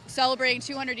we're celebrating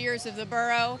 200 years of the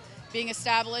borough being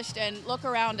established, and look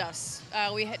around us.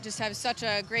 We just have such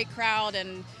a great crowd,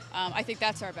 and I think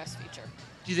that's our best feature.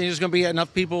 Do you think there's going to be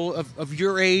enough people of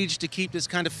your age to keep this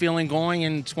kind of feeling going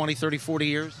in 20, 30, 40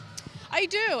 years? I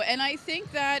do, and I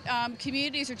think that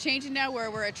communities are changing now, where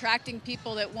we're attracting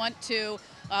people that want to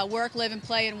work, live, and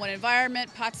play in one environment.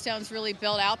 Pottstown's really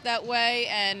built out that way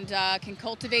and can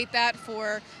cultivate that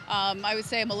for, I would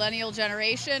say, a millennial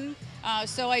generation.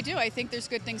 So I think there's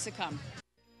good things to come.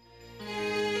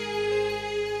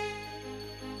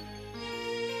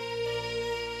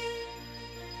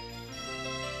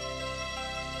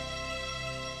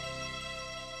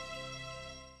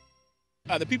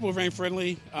 The people are very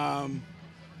friendly.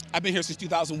 I've been here since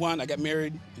 2001. I got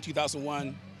married in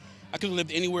 2001. I could have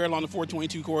lived anywhere along the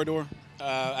 422 corridor.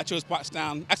 I chose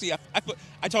Pottstown. Actually,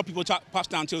 I told people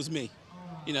Pottstown chose me,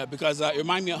 because it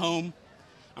reminded me of home.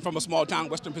 I'm from a small town,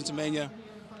 Western Pennsylvania,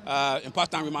 and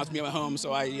Pottstown reminds me of my home,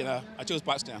 so I chose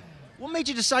Pottstown. What made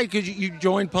you decide, because you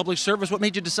joined public service, what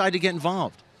made you decide to get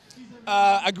involved?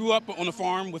 I grew up on a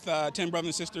farm with 10 brothers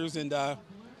and sisters, and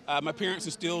my parents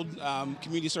instilled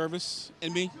community service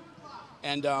in me,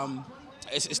 and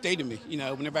it stayed in me.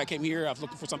 Whenever I came here, I was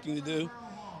looking for something to do.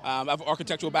 I have an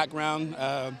architectural background,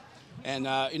 and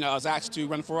I was asked to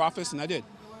run for office, and I did.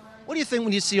 What do you think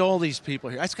when you see all these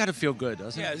people here? That's got to feel good,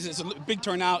 doesn't it? Yeah, it's a big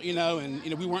turnout, and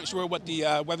we weren't sure what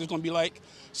the weather's going to be like.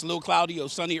 It's a little cloudy or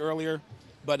sunny earlier,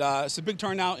 but it's a big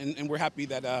turnout, and we're happy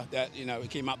that it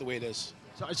came out the way it is.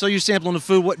 So you're sampling the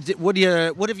food. What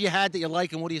have you had that you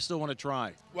like, and what do you still want to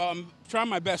try? Well, I'm trying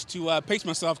my best to pace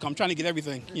myself, 'cause I'm trying to get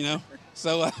everything,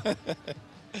 So,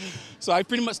 so I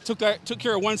pretty much took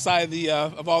care of one side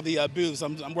of all the booths.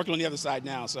 I'm working on the other side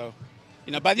now. So,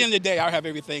 by the end of the day, I'll have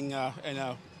everything,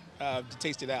 to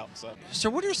taste it out. So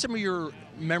what are some of your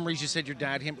memories? You said your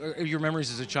dad, your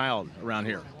memories as a child around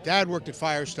here. Dad worked at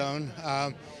Firestone,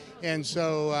 and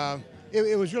so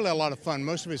it was really a lot of fun.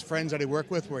 Most of his friends that he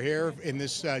worked with were here in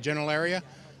this general area,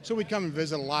 so we'd come and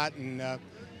visit a lot, and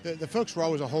the folks were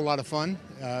always a whole lot of fun.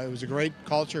 It was a great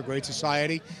culture, great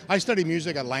society. I studied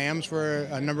music at Lamb's for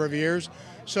a number of years,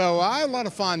 so I have a lot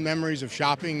of fond memories of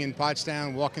shopping in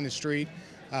Pottstown, walking the street,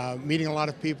 meeting a lot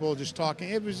of people, just talking.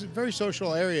 It was a very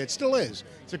social area. It still is.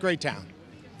 It's a great town.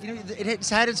 It's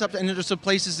had its up, and there's some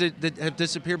places that have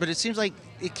disappeared, but it seems like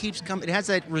it keeps coming. It has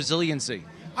that resiliency.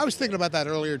 I was thinking about that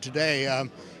earlier today.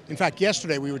 In fact,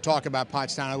 yesterday we were talking about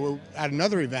Pottstown. We were at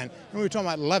another event, and we were talking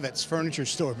about Levitt's furniture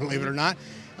store, believe it or not.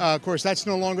 Of course, that's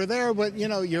no longer there, but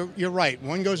you're right.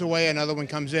 One goes away, another one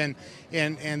comes in,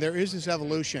 and there is this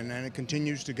evolution, and it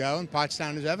continues to go, and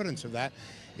Pottstown is evidence of that.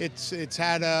 It's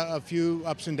had a few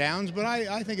ups and downs, but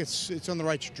I think it's on the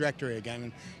right trajectory again.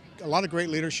 And a lot of great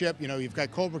leadership. You've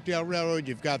got Colebrookdale Railroad,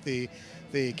 you've got the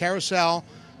Carousel.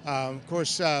 Of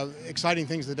course, exciting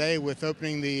things today with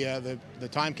opening the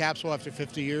time capsule after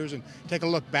 50 years, and take a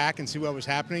look back and see what was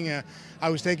happening. I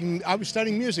was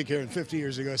studying music here 50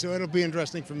 years ago, so it'll be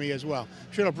interesting for me as well.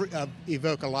 I'm sure it'll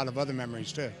evoke a lot of other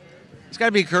memories too. It's got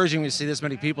to be encouraging to see this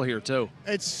many people here too.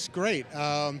 It's great.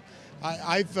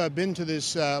 I've been to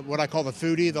this, what I call the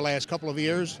foodie, the last couple of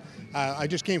years. I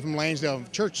just came from Lansdale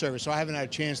church service, so I haven't had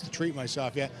a chance to treat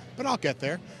myself yet, but I'll get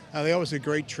there. They always have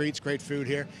great treats, great food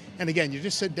here. And again, you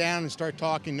just sit down and start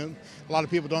talking. A lot of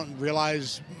people don't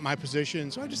realize my position,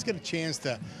 so I just get a chance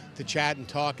to chat and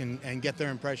talk and get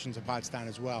their impressions of Pottstown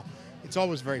as well. It's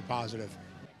always very positive.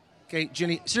 Okay,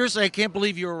 Ginny, seriously, I can't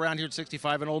believe you were around here at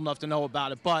 65 and old enough to know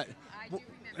about it, but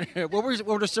what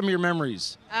were some of your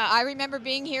memories? I remember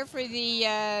being here for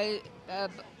the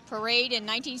parade in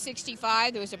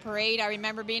 1965. There was a parade. I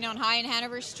remember being on High and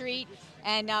Hanover Street,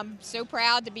 and I'm so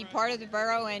proud to be part of the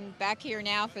borough and back here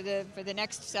now for the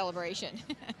next celebration.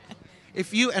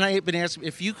 I've been asked,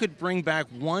 if you could bring back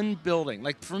one building,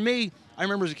 like for me, I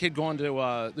remember as a kid going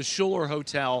to the Schuler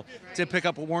Hotel to pick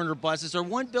up a Warner bus. Is there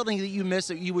one building that you miss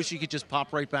that you wish you could just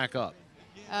pop right back up?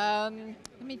 Let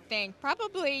me think.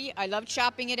 Probably, I loved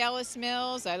shopping at Ellis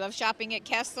Mills. I loved shopping at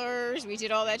Kessler's. We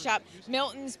did all that shop.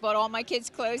 Milton's, bought all my kids'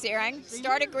 clothes there. I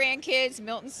started Grandkids,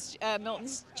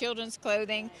 Milton's children's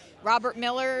clothing. Robert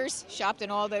Miller's, shopped in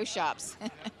all those shops. I'm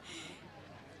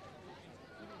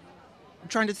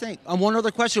trying to think. One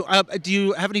other question. Do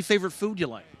you have any favorite food you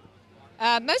like?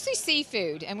 Mostly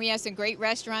seafood, and we have some great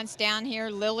restaurants down here,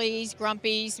 Lily's,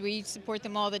 Grumpy's. We support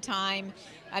them all the time.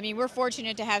 I mean, we're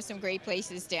fortunate to have some great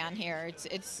places down here.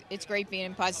 It's great being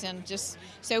in Pottstown. Just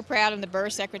so proud I'm the borough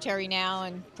secretary now,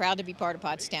 and proud to be part of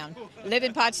Pottstown. Live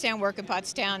in Pottstown, work in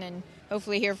Pottstown, and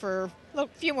hopefully here for a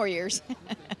few more years.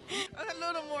 A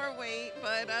little more weight,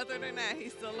 but other than that, he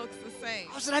still looks the same.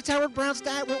 Oh, so that's Howard Brown's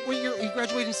dad. What year? He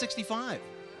graduated in 65.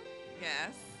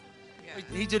 Yes.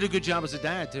 He did a good job as a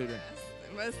dad, too. Yes,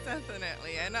 most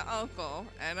definitely. And an uncle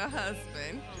and a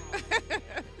husband.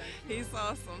 He's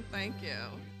awesome. Thank you.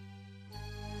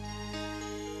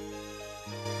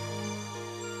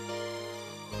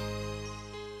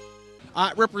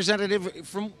 Representative,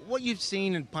 from what you've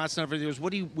seen in Pottstown over the years,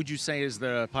 what would you say is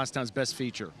the Pottstown's best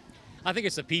feature? I think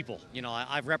it's the people. You know,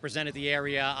 I've represented the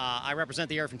area. I represent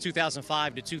the area from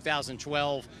 2005 to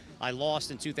 2012. I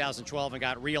lost in 2012 and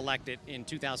got reelected in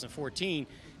 2014.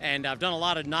 And I've done a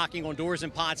lot of knocking on doors in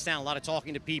Pottstown, a lot of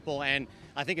talking to people. And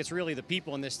I think it's really the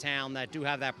people in this town that do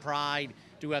have that pride,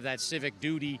 do have that civic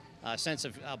duty, sense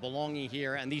of belonging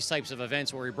here. And these types of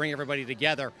events where we bring everybody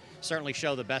together certainly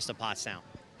show the best of Pottstown.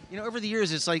 You know, over the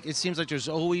years, it seems like there's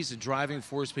always a driving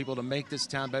force, people to make this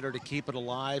town better, to keep it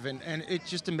alive, and it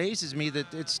just amazes me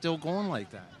that it's still going like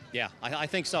that. Yeah, I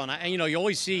think so, and you know, you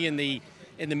always see in the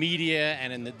media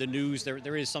and in the news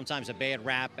there is sometimes a bad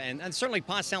rap, and certainly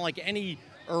Pottstown, like any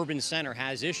urban center,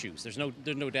 has issues. There's no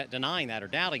denying that or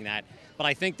doubting that, but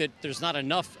I think that there's not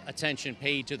enough attention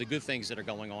paid to the good things that are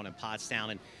going on in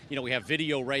Pottstown. And you know, we have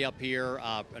Video Ray up here,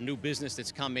 a new business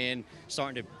that's come in,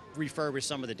 starting to refurbish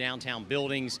some of the downtown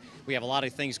buildings. We have a lot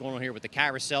of things going on here with the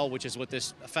Carousel, which is what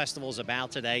this festival is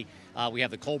about today. We have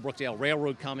the Colebrookdale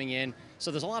Railroad coming in.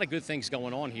 So there's a lot of good things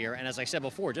going on here. And as I said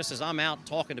before, just as I'm out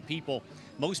talking to people,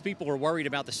 most people are worried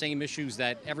about the same issues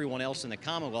that everyone else in the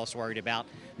Commonwealth's worried about.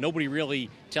 Nobody really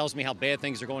tells me how bad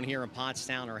things are going here in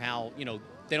Pottstown, or how, you know,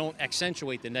 they don't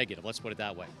accentuate the negative. Let's put it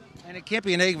that way. And it can't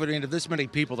be a negative into this many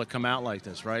people that come out like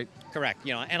this, right? Correct.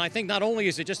 You know, and I think not only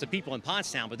is it just the people in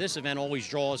Pottstown, but this event always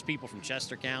draws people from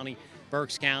Chester County,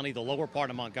 Berks County, the lower part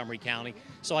of Montgomery County.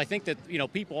 So I think that, you know,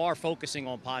 people are focusing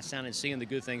on Pottstown and seeing the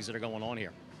good things that are going on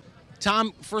here.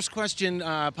 Tom, first question,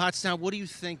 Pottstown, what do you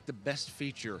think the best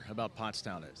feature about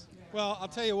Pottstown is? Well, I'll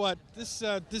tell you what,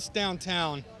 this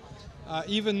downtown,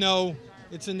 even though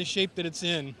it's in the shape that it's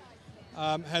in,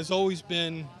 has always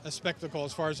been a spectacle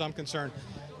as far as I'm concerned.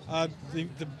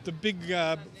 The big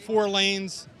 4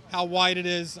 lanes, how wide it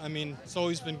is, I mean, it's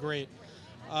always been great.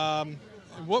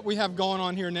 What we have going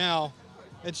on here now,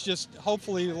 it's just,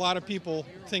 hopefully a lot of people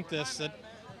think this, that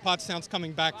Pottstown's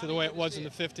coming back to the way it was in the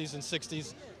 50s and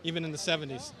 60s, even in the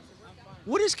 70s.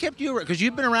 What has kept you around? Because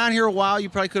you've been around here a while, you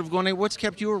probably could have gone in. What's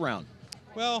kept you around?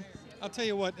 Well, I'll tell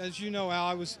you what, as you know, Al,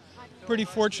 I was pretty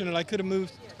fortunate. I could have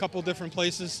moved a couple different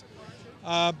places.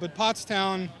 But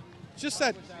Pottstown, just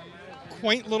that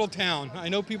quaint little town. I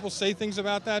know people say things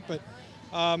about that, but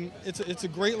it's a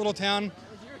great little town,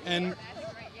 and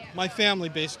my family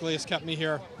basically has kept me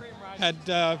here. Had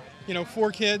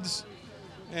 4 kids,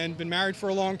 and been married for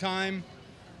a long time.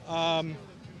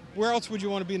 Where else would you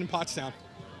want to be in Pottstown?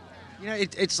 You know,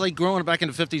 it's like growing back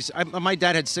in the 50s. My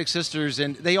dad had 6 sisters,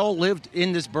 and they all lived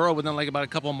in this borough within like about a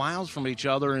couple of miles from each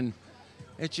other, and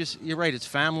it's just, you're right, it's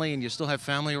family, and you still have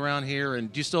family around here.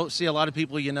 And do you still see a lot of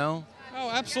people you know? Oh,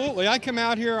 absolutely. I come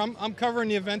out here, I'm covering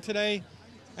the event today,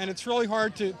 and it's really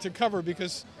hard to cover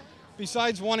because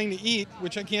besides wanting to eat,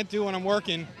 which I can't do when I'm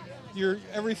working,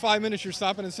 every 5 minutes you're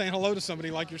stopping and saying hello to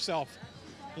somebody like yourself.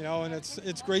 You know, and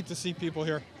it's great to see people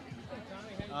here.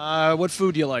 What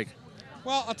food do you like?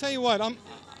 Well, I'll tell you what,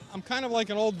 I'm kind of like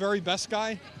an old very best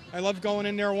guy. I love going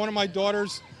in there. One of my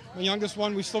daughters, my youngest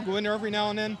one, we still go in there every now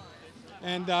and then.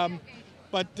 And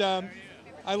but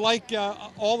I like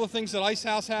all the things that Ice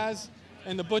House has,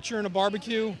 and the butcher and the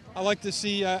barbecue. I like to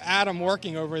see Adam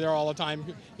working over there all the time.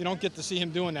 You don't get to see him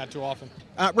doing that too often.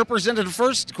 Representative,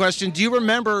 first question, do you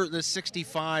remember the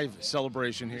 65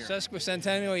 celebration here?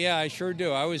 Sesquicentennial, yeah, I sure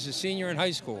do. I was a senior in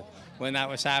high school when that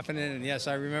was happening, and yes,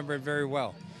 I remember it very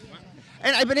well.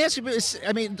 And I've been asking,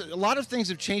 I mean, a lot of things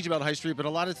have changed about High Street, but a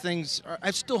lot of things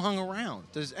have still hung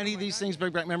around. Does any of these things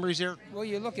bring back memories here? Well,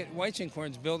 you look at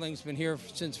Weitzenkorn's building's been here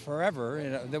since forever.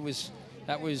 And that was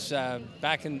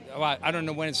back in, well, I don't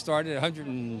know when it started,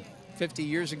 150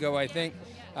 years ago, I think.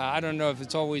 I don't know if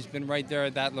it's always been right there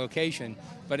at that location,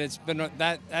 but it's been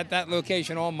at that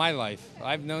location all my life.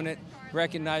 I've known it,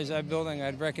 recognized that building,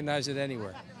 I'd recognize it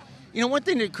anywhere. You know, one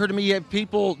thing that occurred to me, you have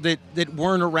people that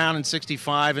weren't around in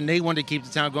 65 and they wanted to keep the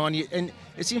town going. And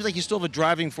it seems like you still have a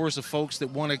driving force of folks that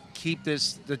want to keep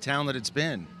the town that it's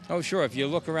been. Oh, sure. If you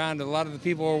look around, a lot of the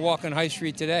people who are walking High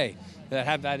Street today that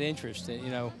have that interest, you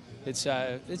know, it's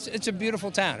a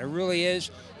beautiful town. It really is.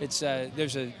 If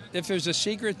there's a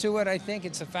secret to it, I think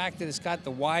it's the fact that it's got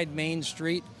the wide main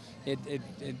street. It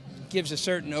gives a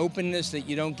certain openness that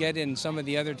you don't get in some of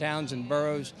the other towns and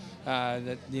boroughs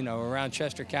that, you know, around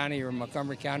Chester County or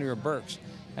Montgomery County or Berks.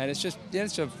 And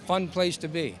it's a fun place to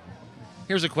be.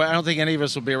 Here's a question. I don't think any of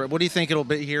us will be around. What do you think it'll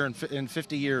be here in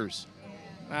 50 years?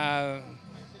 Well,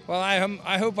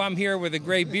 I hope I'm here with a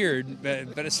gray beard,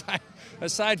 but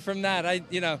aside from that,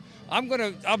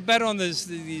 I'll bet on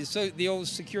the old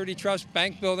Security Trust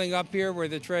Bank building up here where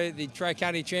the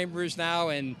Tri-County Chamber is now,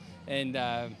 and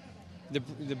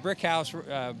the Brick House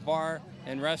bar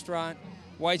and restaurant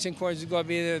Whites and Corns is going to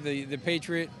be there. The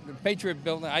Patriot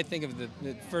building, I think of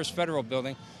the first federal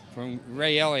building from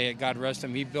Ray Elliott, God rest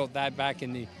him. He built that back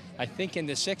in the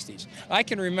 60s. I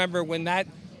can remember when that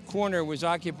corner was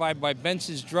occupied by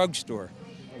Benson's Drugstore.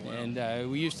 And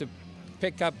we used to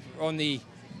pick up on the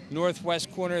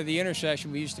northwest corner of the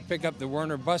intersection, we used to pick up the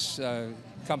Werner bus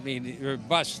company, or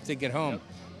bus to get home.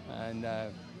 And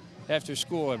after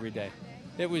school every day.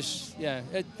 It was,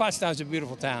 Pottstown's a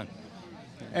beautiful town.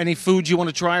 Any food you want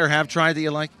to try or have tried that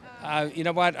you like? You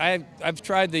know what? I've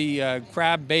tried the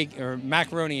crab bake or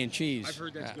macaroni and cheese. I've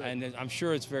heard that's good. And I'm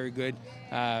sure it's very good.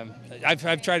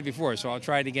 I've tried it before, so I'll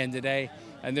try it again today.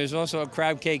 And there's also a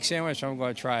crab cake sandwich I'm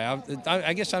going to try.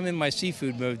 I guess I'm in my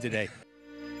seafood mode today.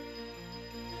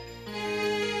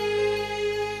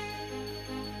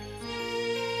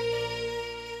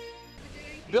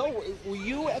 Bill, were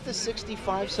you at the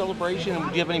 65 celebration, and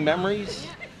do you have any memories?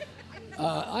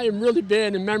 I am really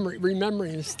bad in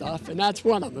remembering stuff, and that's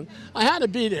one of them. I had to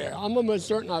be there. I'm almost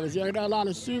certain I was there. I got a lot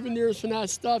of souvenirs from that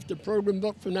stuff, the program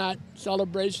book from that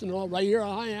celebration, and all right here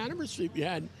on High Anniversary. We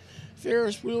had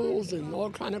Ferris wheels and all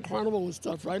kind of carnival and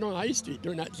stuff right on High Street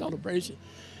during that celebration.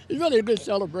 It was really a good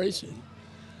celebration.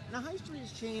 Now, High Street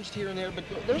has changed here and there, but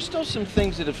there's still some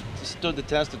things that have stood the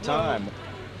test of time.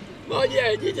 Well,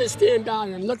 yeah, you just stand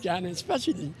down and look at it,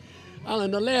 especially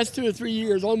in the last 2 or 3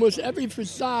 years, almost every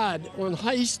facade on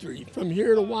High Street, from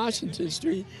here to Washington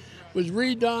Street, was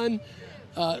redone,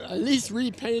 at least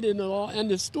repainted and all, and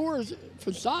the stores'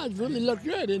 facades really look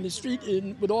good in the street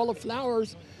with all the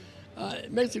flowers.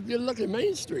 It makes a good look at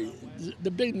Main Street.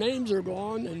 The big names are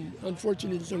gone, and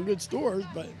unfortunately some good stores,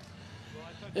 but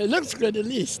it looks good at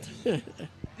least.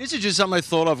 This is just something I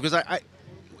thought of, because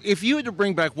if you had to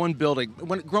bring back one building,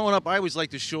 growing up, I always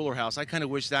liked the Schuler House. I kind of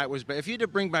wish that was, but if you had to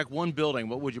bring back one building,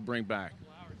 what would you bring back?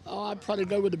 Oh, I'd probably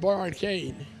go with the Bar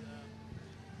Arcade.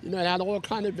 You know, it had all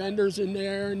kind of vendors in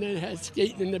there, and then it had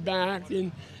skating in the back,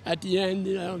 and at the end,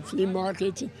 you know, flea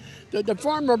markets. The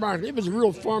farmer market, it was a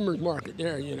real farmer's market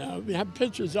there, you know. We have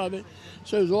pictures of it.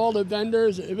 Shows all the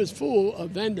vendors. It was full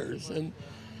of vendors, and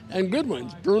good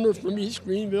ones. Bruner from East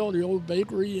Greenville, the old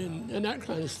bakery, and that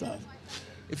kind of stuff.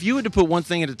 If you had to put one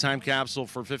thing in a time capsule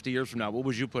for 50 years from now, what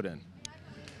would you put in?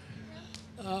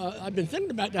 I've been thinking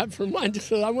about that for months,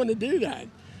 so I want to do that.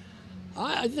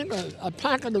 I think a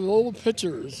packet of old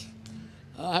pictures.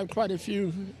 I have quite a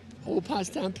few old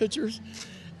Pottstown pictures,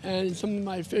 and some of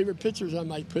my favorite pictures I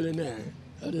might put in there.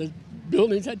 The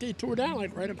buildings that they tore down,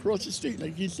 like right across the street,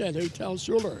 like you said, Hotel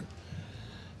Schuler.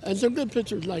 And some good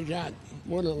pictures like that,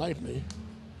 more than likely.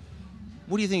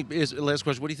 What do you think, last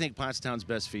question, what do you think Pottstown's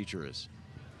best feature is?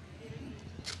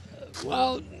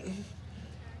 Well,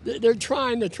 they're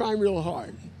trying real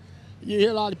hard. You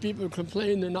hear a lot of people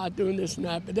complain they're not doing this and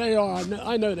that, but they are.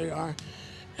 I know they are.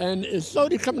 And it's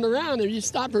slowly coming around. If you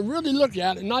stop and really look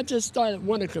at it, not just start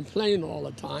want to complain all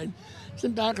the time,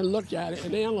 sit back and look at it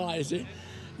and analyze it,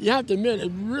 you have to admit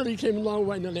it really came a long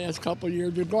way in the last couple of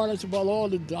years, regardless of what all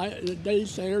the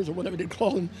naysayers or whatever they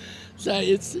call them say.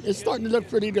 It's starting to look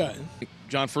pretty good.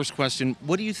 John, first question,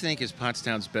 what do you think is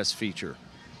Pottstown's best feature?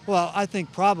 Well, I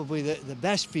think probably the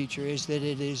best feature is that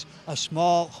it is a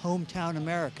small hometown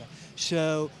America.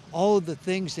 So all of the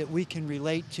things that we can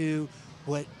relate to,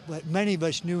 what many of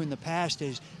us knew in the past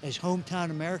as hometown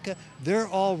America, they're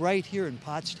all right here in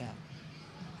Pottstown.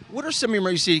 What are some of your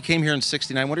memories? You came here in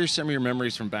 '69. What are some of your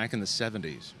memories from back in the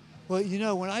 '70s? Well, you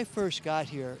know, when I first got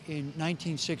here in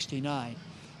 1969,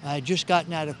 I had just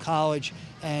gotten out of college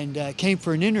and came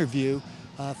for an interview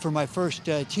for my first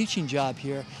teaching job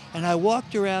here, and I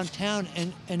walked around town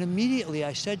and immediately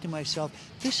I said to myself,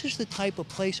 this is the type of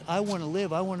place I want to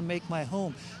live. I want to make my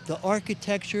home. The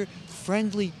architecture,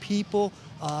 friendly people,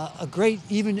 a great,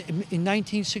 even in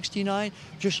 1969,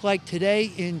 just like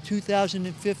today in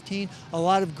 2015, a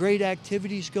lot of great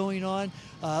activities going on,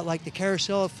 like the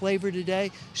Carousel of Flavor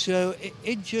today. So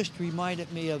it just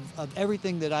reminded me of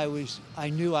everything that I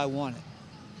knew I wanted.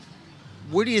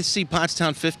 Where do you see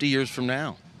Pottstown 50 years from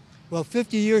now? Well,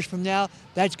 50 years from now,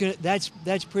 that's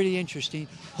pretty interesting.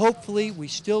 Hopefully, we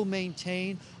still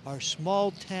maintain our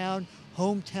small town,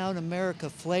 hometown America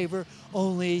flavor,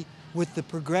 only with the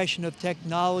progression of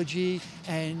technology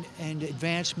and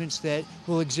advancements that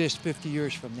will exist 50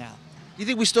 years from now. Do you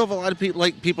think we still have a lot of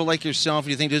people like yourself?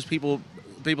 Do you think those people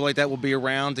like that will be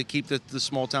around to keep the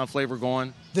small town flavor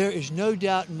going? There is no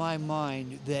doubt in my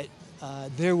mind that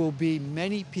there will be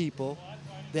many people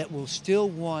that will still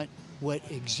want what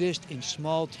exists in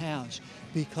small towns,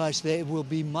 because they will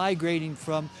be migrating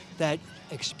from that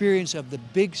experience of the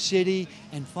big city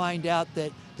and find out that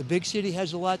the big city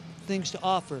has a lot things to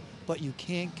offer, but you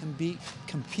can't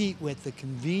compete with the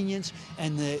convenience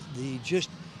and the just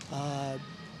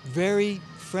very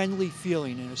friendly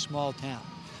feeling in a small town.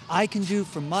 I can do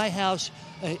from my house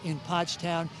in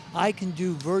Pottstown, I can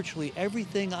do virtually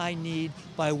everything I need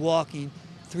by walking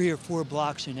 3 or 4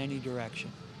 blocks in any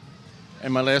direction.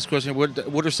 And my last question,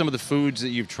 what are some of the foods that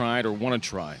you've tried or want to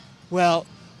try? Well,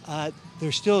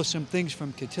 there's still some things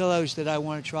from Cotillo's that I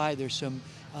want to try. There's some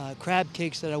crab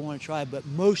cakes that I want to try, but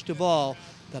most of all,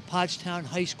 the Pottstown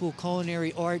High School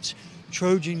Culinary Arts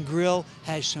Trojan Grill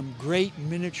has some great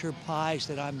miniature pies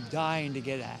that I'm dying to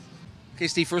get at. Okay,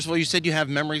 Steve, first of all, you said you have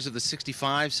memories of the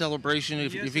 65 celebration,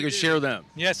 if you could share them.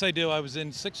 Yes, I do. I was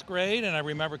in 6th grade, and I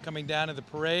remember coming down to the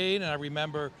parade, and I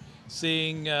remember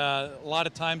seeing a lot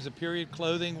of times the period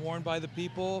clothing worn by the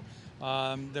people.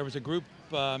 There was a group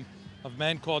of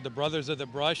men called the Brothers of the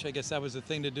Brush. I guess that was the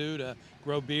thing to do, to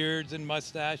grow beards and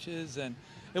mustaches, and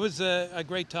it was a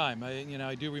great time.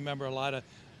 I do remember a lot of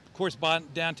course,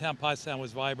 downtown Pottstown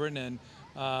was vibrant,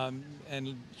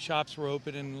 and shops were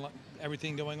open and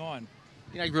everything going on.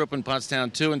 Yeah, I grew up in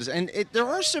Pottstown too, and there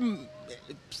are some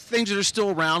things that are still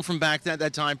around from back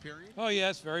that time period. Oh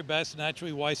yes, very best.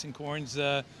 Naturally, Weiss and Corns,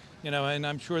 and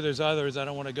I'm sure there's others. I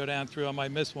don't want to go down through. I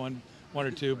might miss one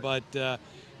or two, but the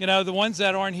ones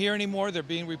that aren't here anymore, they're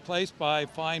being replaced by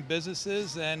fine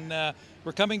businesses, and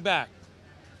we're coming back.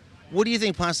 What do you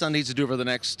think Pottstown needs to do over the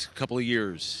next couple of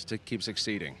years to keep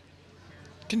succeeding?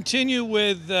 Continue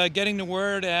with getting the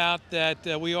word out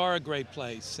that we are a great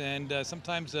place, and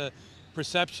sometimes the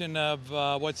perception of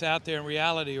what's out there in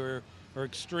reality are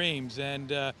extremes.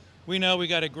 And we know we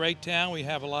got a great town. We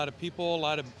have a lot of people, a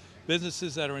lot of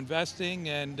businesses that are investing,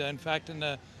 and in fact, in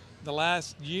the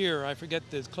last year, I forget,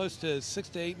 there's close to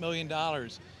 $6 to $8 million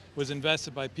was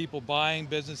invested by people buying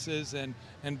businesses and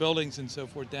buildings and so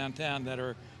forth downtown that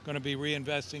are going to be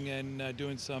reinvesting and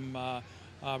doing some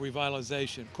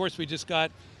revitalization. Of course, we just got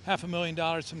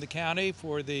 $500,000 from the county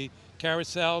for the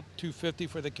Carousel, $250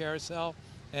 for the Carousel,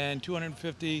 and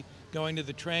 $250 going to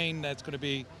the train that's going to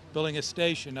be building a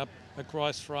station up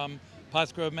across from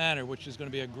Pottsgrove Manor, which is going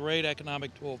to be a great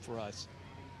economic tool for us.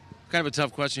 Kind of a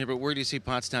tough question here, but where do you see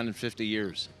Pottstown in 50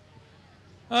 years?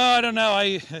 Oh, I don't know.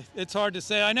 It's hard to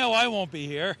say. I know I won't be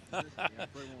here.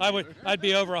 I'd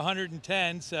be over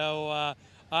 110. So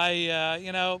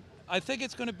I think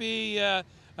it's going to be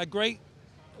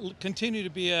continue to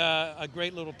be a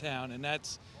great little town, and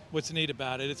that's what's neat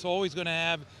about it. It's always going to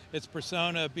have its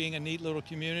persona of being a neat little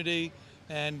community,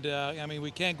 and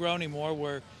we can't grow anymore.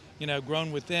 We're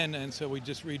grown within, and so we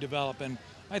just redevelop. And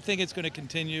I think it's going to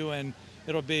continue, and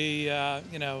it'll be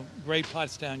great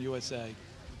Pottstown, USA.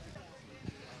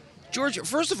 George,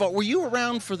 first of all, were you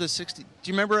around for the 60? Do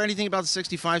you remember anything about the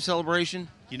 65 celebration?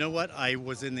 You know what? I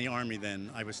was in the Army then.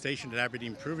 I was stationed at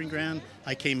Aberdeen Proving Ground.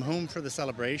 I came home for the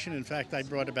celebration. In fact, I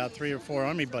brought about 3 or 4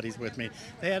 Army buddies with me.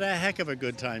 They had a heck of a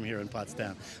good time here in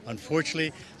Pottstown.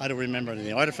 Unfortunately, I don't remember any of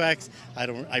the artifacts.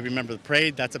 I remember the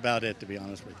parade. That's about it, to be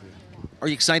honest with you. Are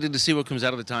you excited to see what comes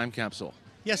out of the time capsule?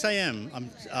 Yes, I am.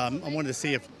 I wanted to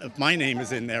see if my name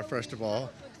is in there, first of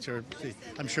all.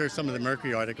 I'm sure some of the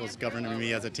Mercury articles governing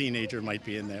me as a teenager might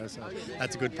be in there, so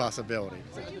that's a good possibility.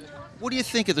 What do you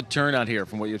think of the turnout here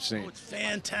from what you've seen? Oh, it's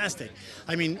fantastic.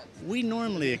 I mean, we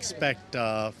normally expect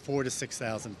 4,000 to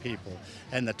 6,000 people,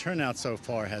 and the turnout so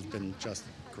far has been just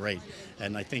great.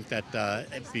 And I think that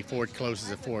before it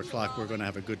closes at 4 o'clock, we're going to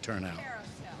have a good turnout.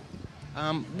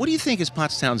 What do you think is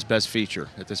Pottstown's best feature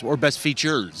at this, or best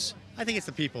features? I think it's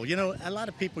the people. You know, a lot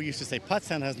of people used to say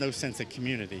Pottstown has no sense of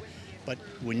community. But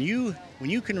when you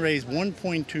can raise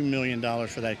 $1.2 million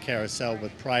for that carousel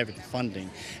with private funding,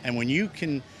 and when you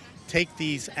can take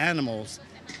these animals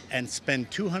and spend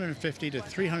 250 to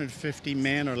 350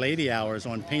 man or lady hours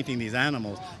on painting these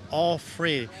animals, all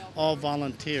free, all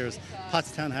volunteers,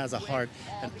 Pottstown has a heart,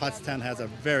 and Pottstown has a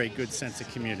very good sense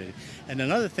of community. And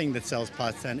another thing that sells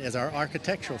Pottstown is our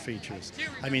architectural features.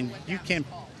 I mean, you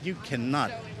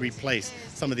cannot replace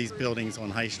some of these buildings on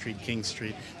High Street, King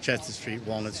Street, Chester Street,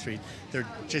 Walnut Street. They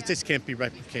just can't be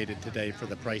replicated today for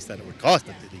the price that it would cost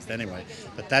at least anyway.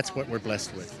 But that's what we're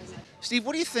blessed with. Steve,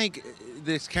 what do you think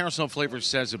this Carousel flavor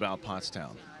says about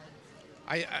Pottstown?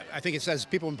 I think it says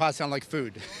people in Pottstown like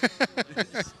food.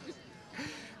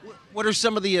 What are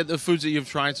some of the foods that you've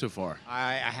tried so far?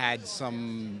 I had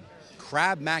some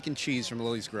crab mac and cheese from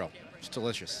Lily's Grill. It's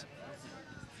delicious.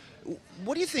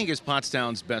 What do you think is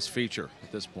Pottstown's best feature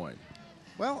at this point?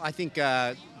 Well, I think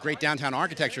great downtown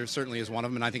architecture certainly is one of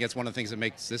them, and I think that's one of the things that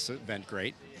makes this event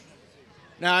great.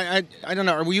 Now, I don't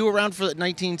know. Were you around for the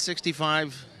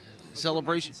 1965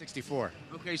 celebration? 64.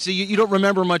 Okay, so you don't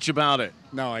remember much about it.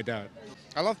 No, I don't.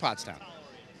 I love Pottstown.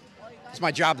 it's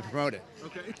my job to promote it.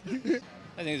 Okay.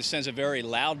 I think it sends a very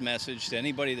loud message to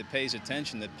anybody that pays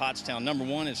attention that Pottstown, number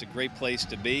one, is a great place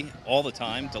to be all the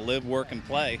time, to live, work, and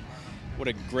play. What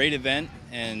a great event,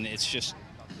 and it's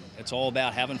all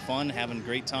about having fun, having a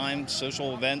great time.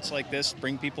 Social events like this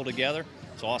bring people together.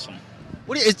 It's awesome.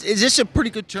 Is this a pretty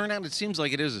good turnout? It seems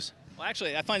like it is. Well,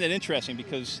 actually, I find that interesting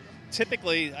because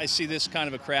typically I see this kind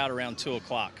of a crowd around 2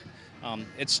 o'clock.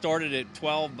 It started at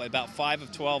 12. By about 5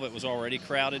 of 12, it was already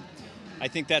crowded. I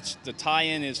think that's the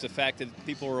tie-in is the fact that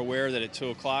people are aware that at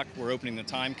 2 o'clock we're opening the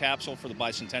time capsule for the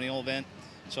bicentennial event.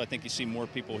 So I think you see more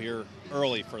people here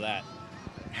early for that.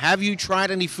 Have you tried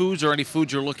any foods or any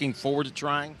foods you're looking forward to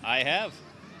trying? I have,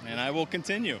 and I will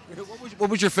continue.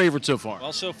 What was your favorite so far?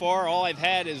 Well, so far all I've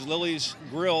had is Lily's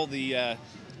Grill, the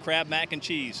crab mac and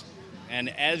cheese. And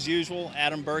as usual,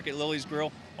 Adam Burke at Lily's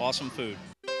Grill, awesome food.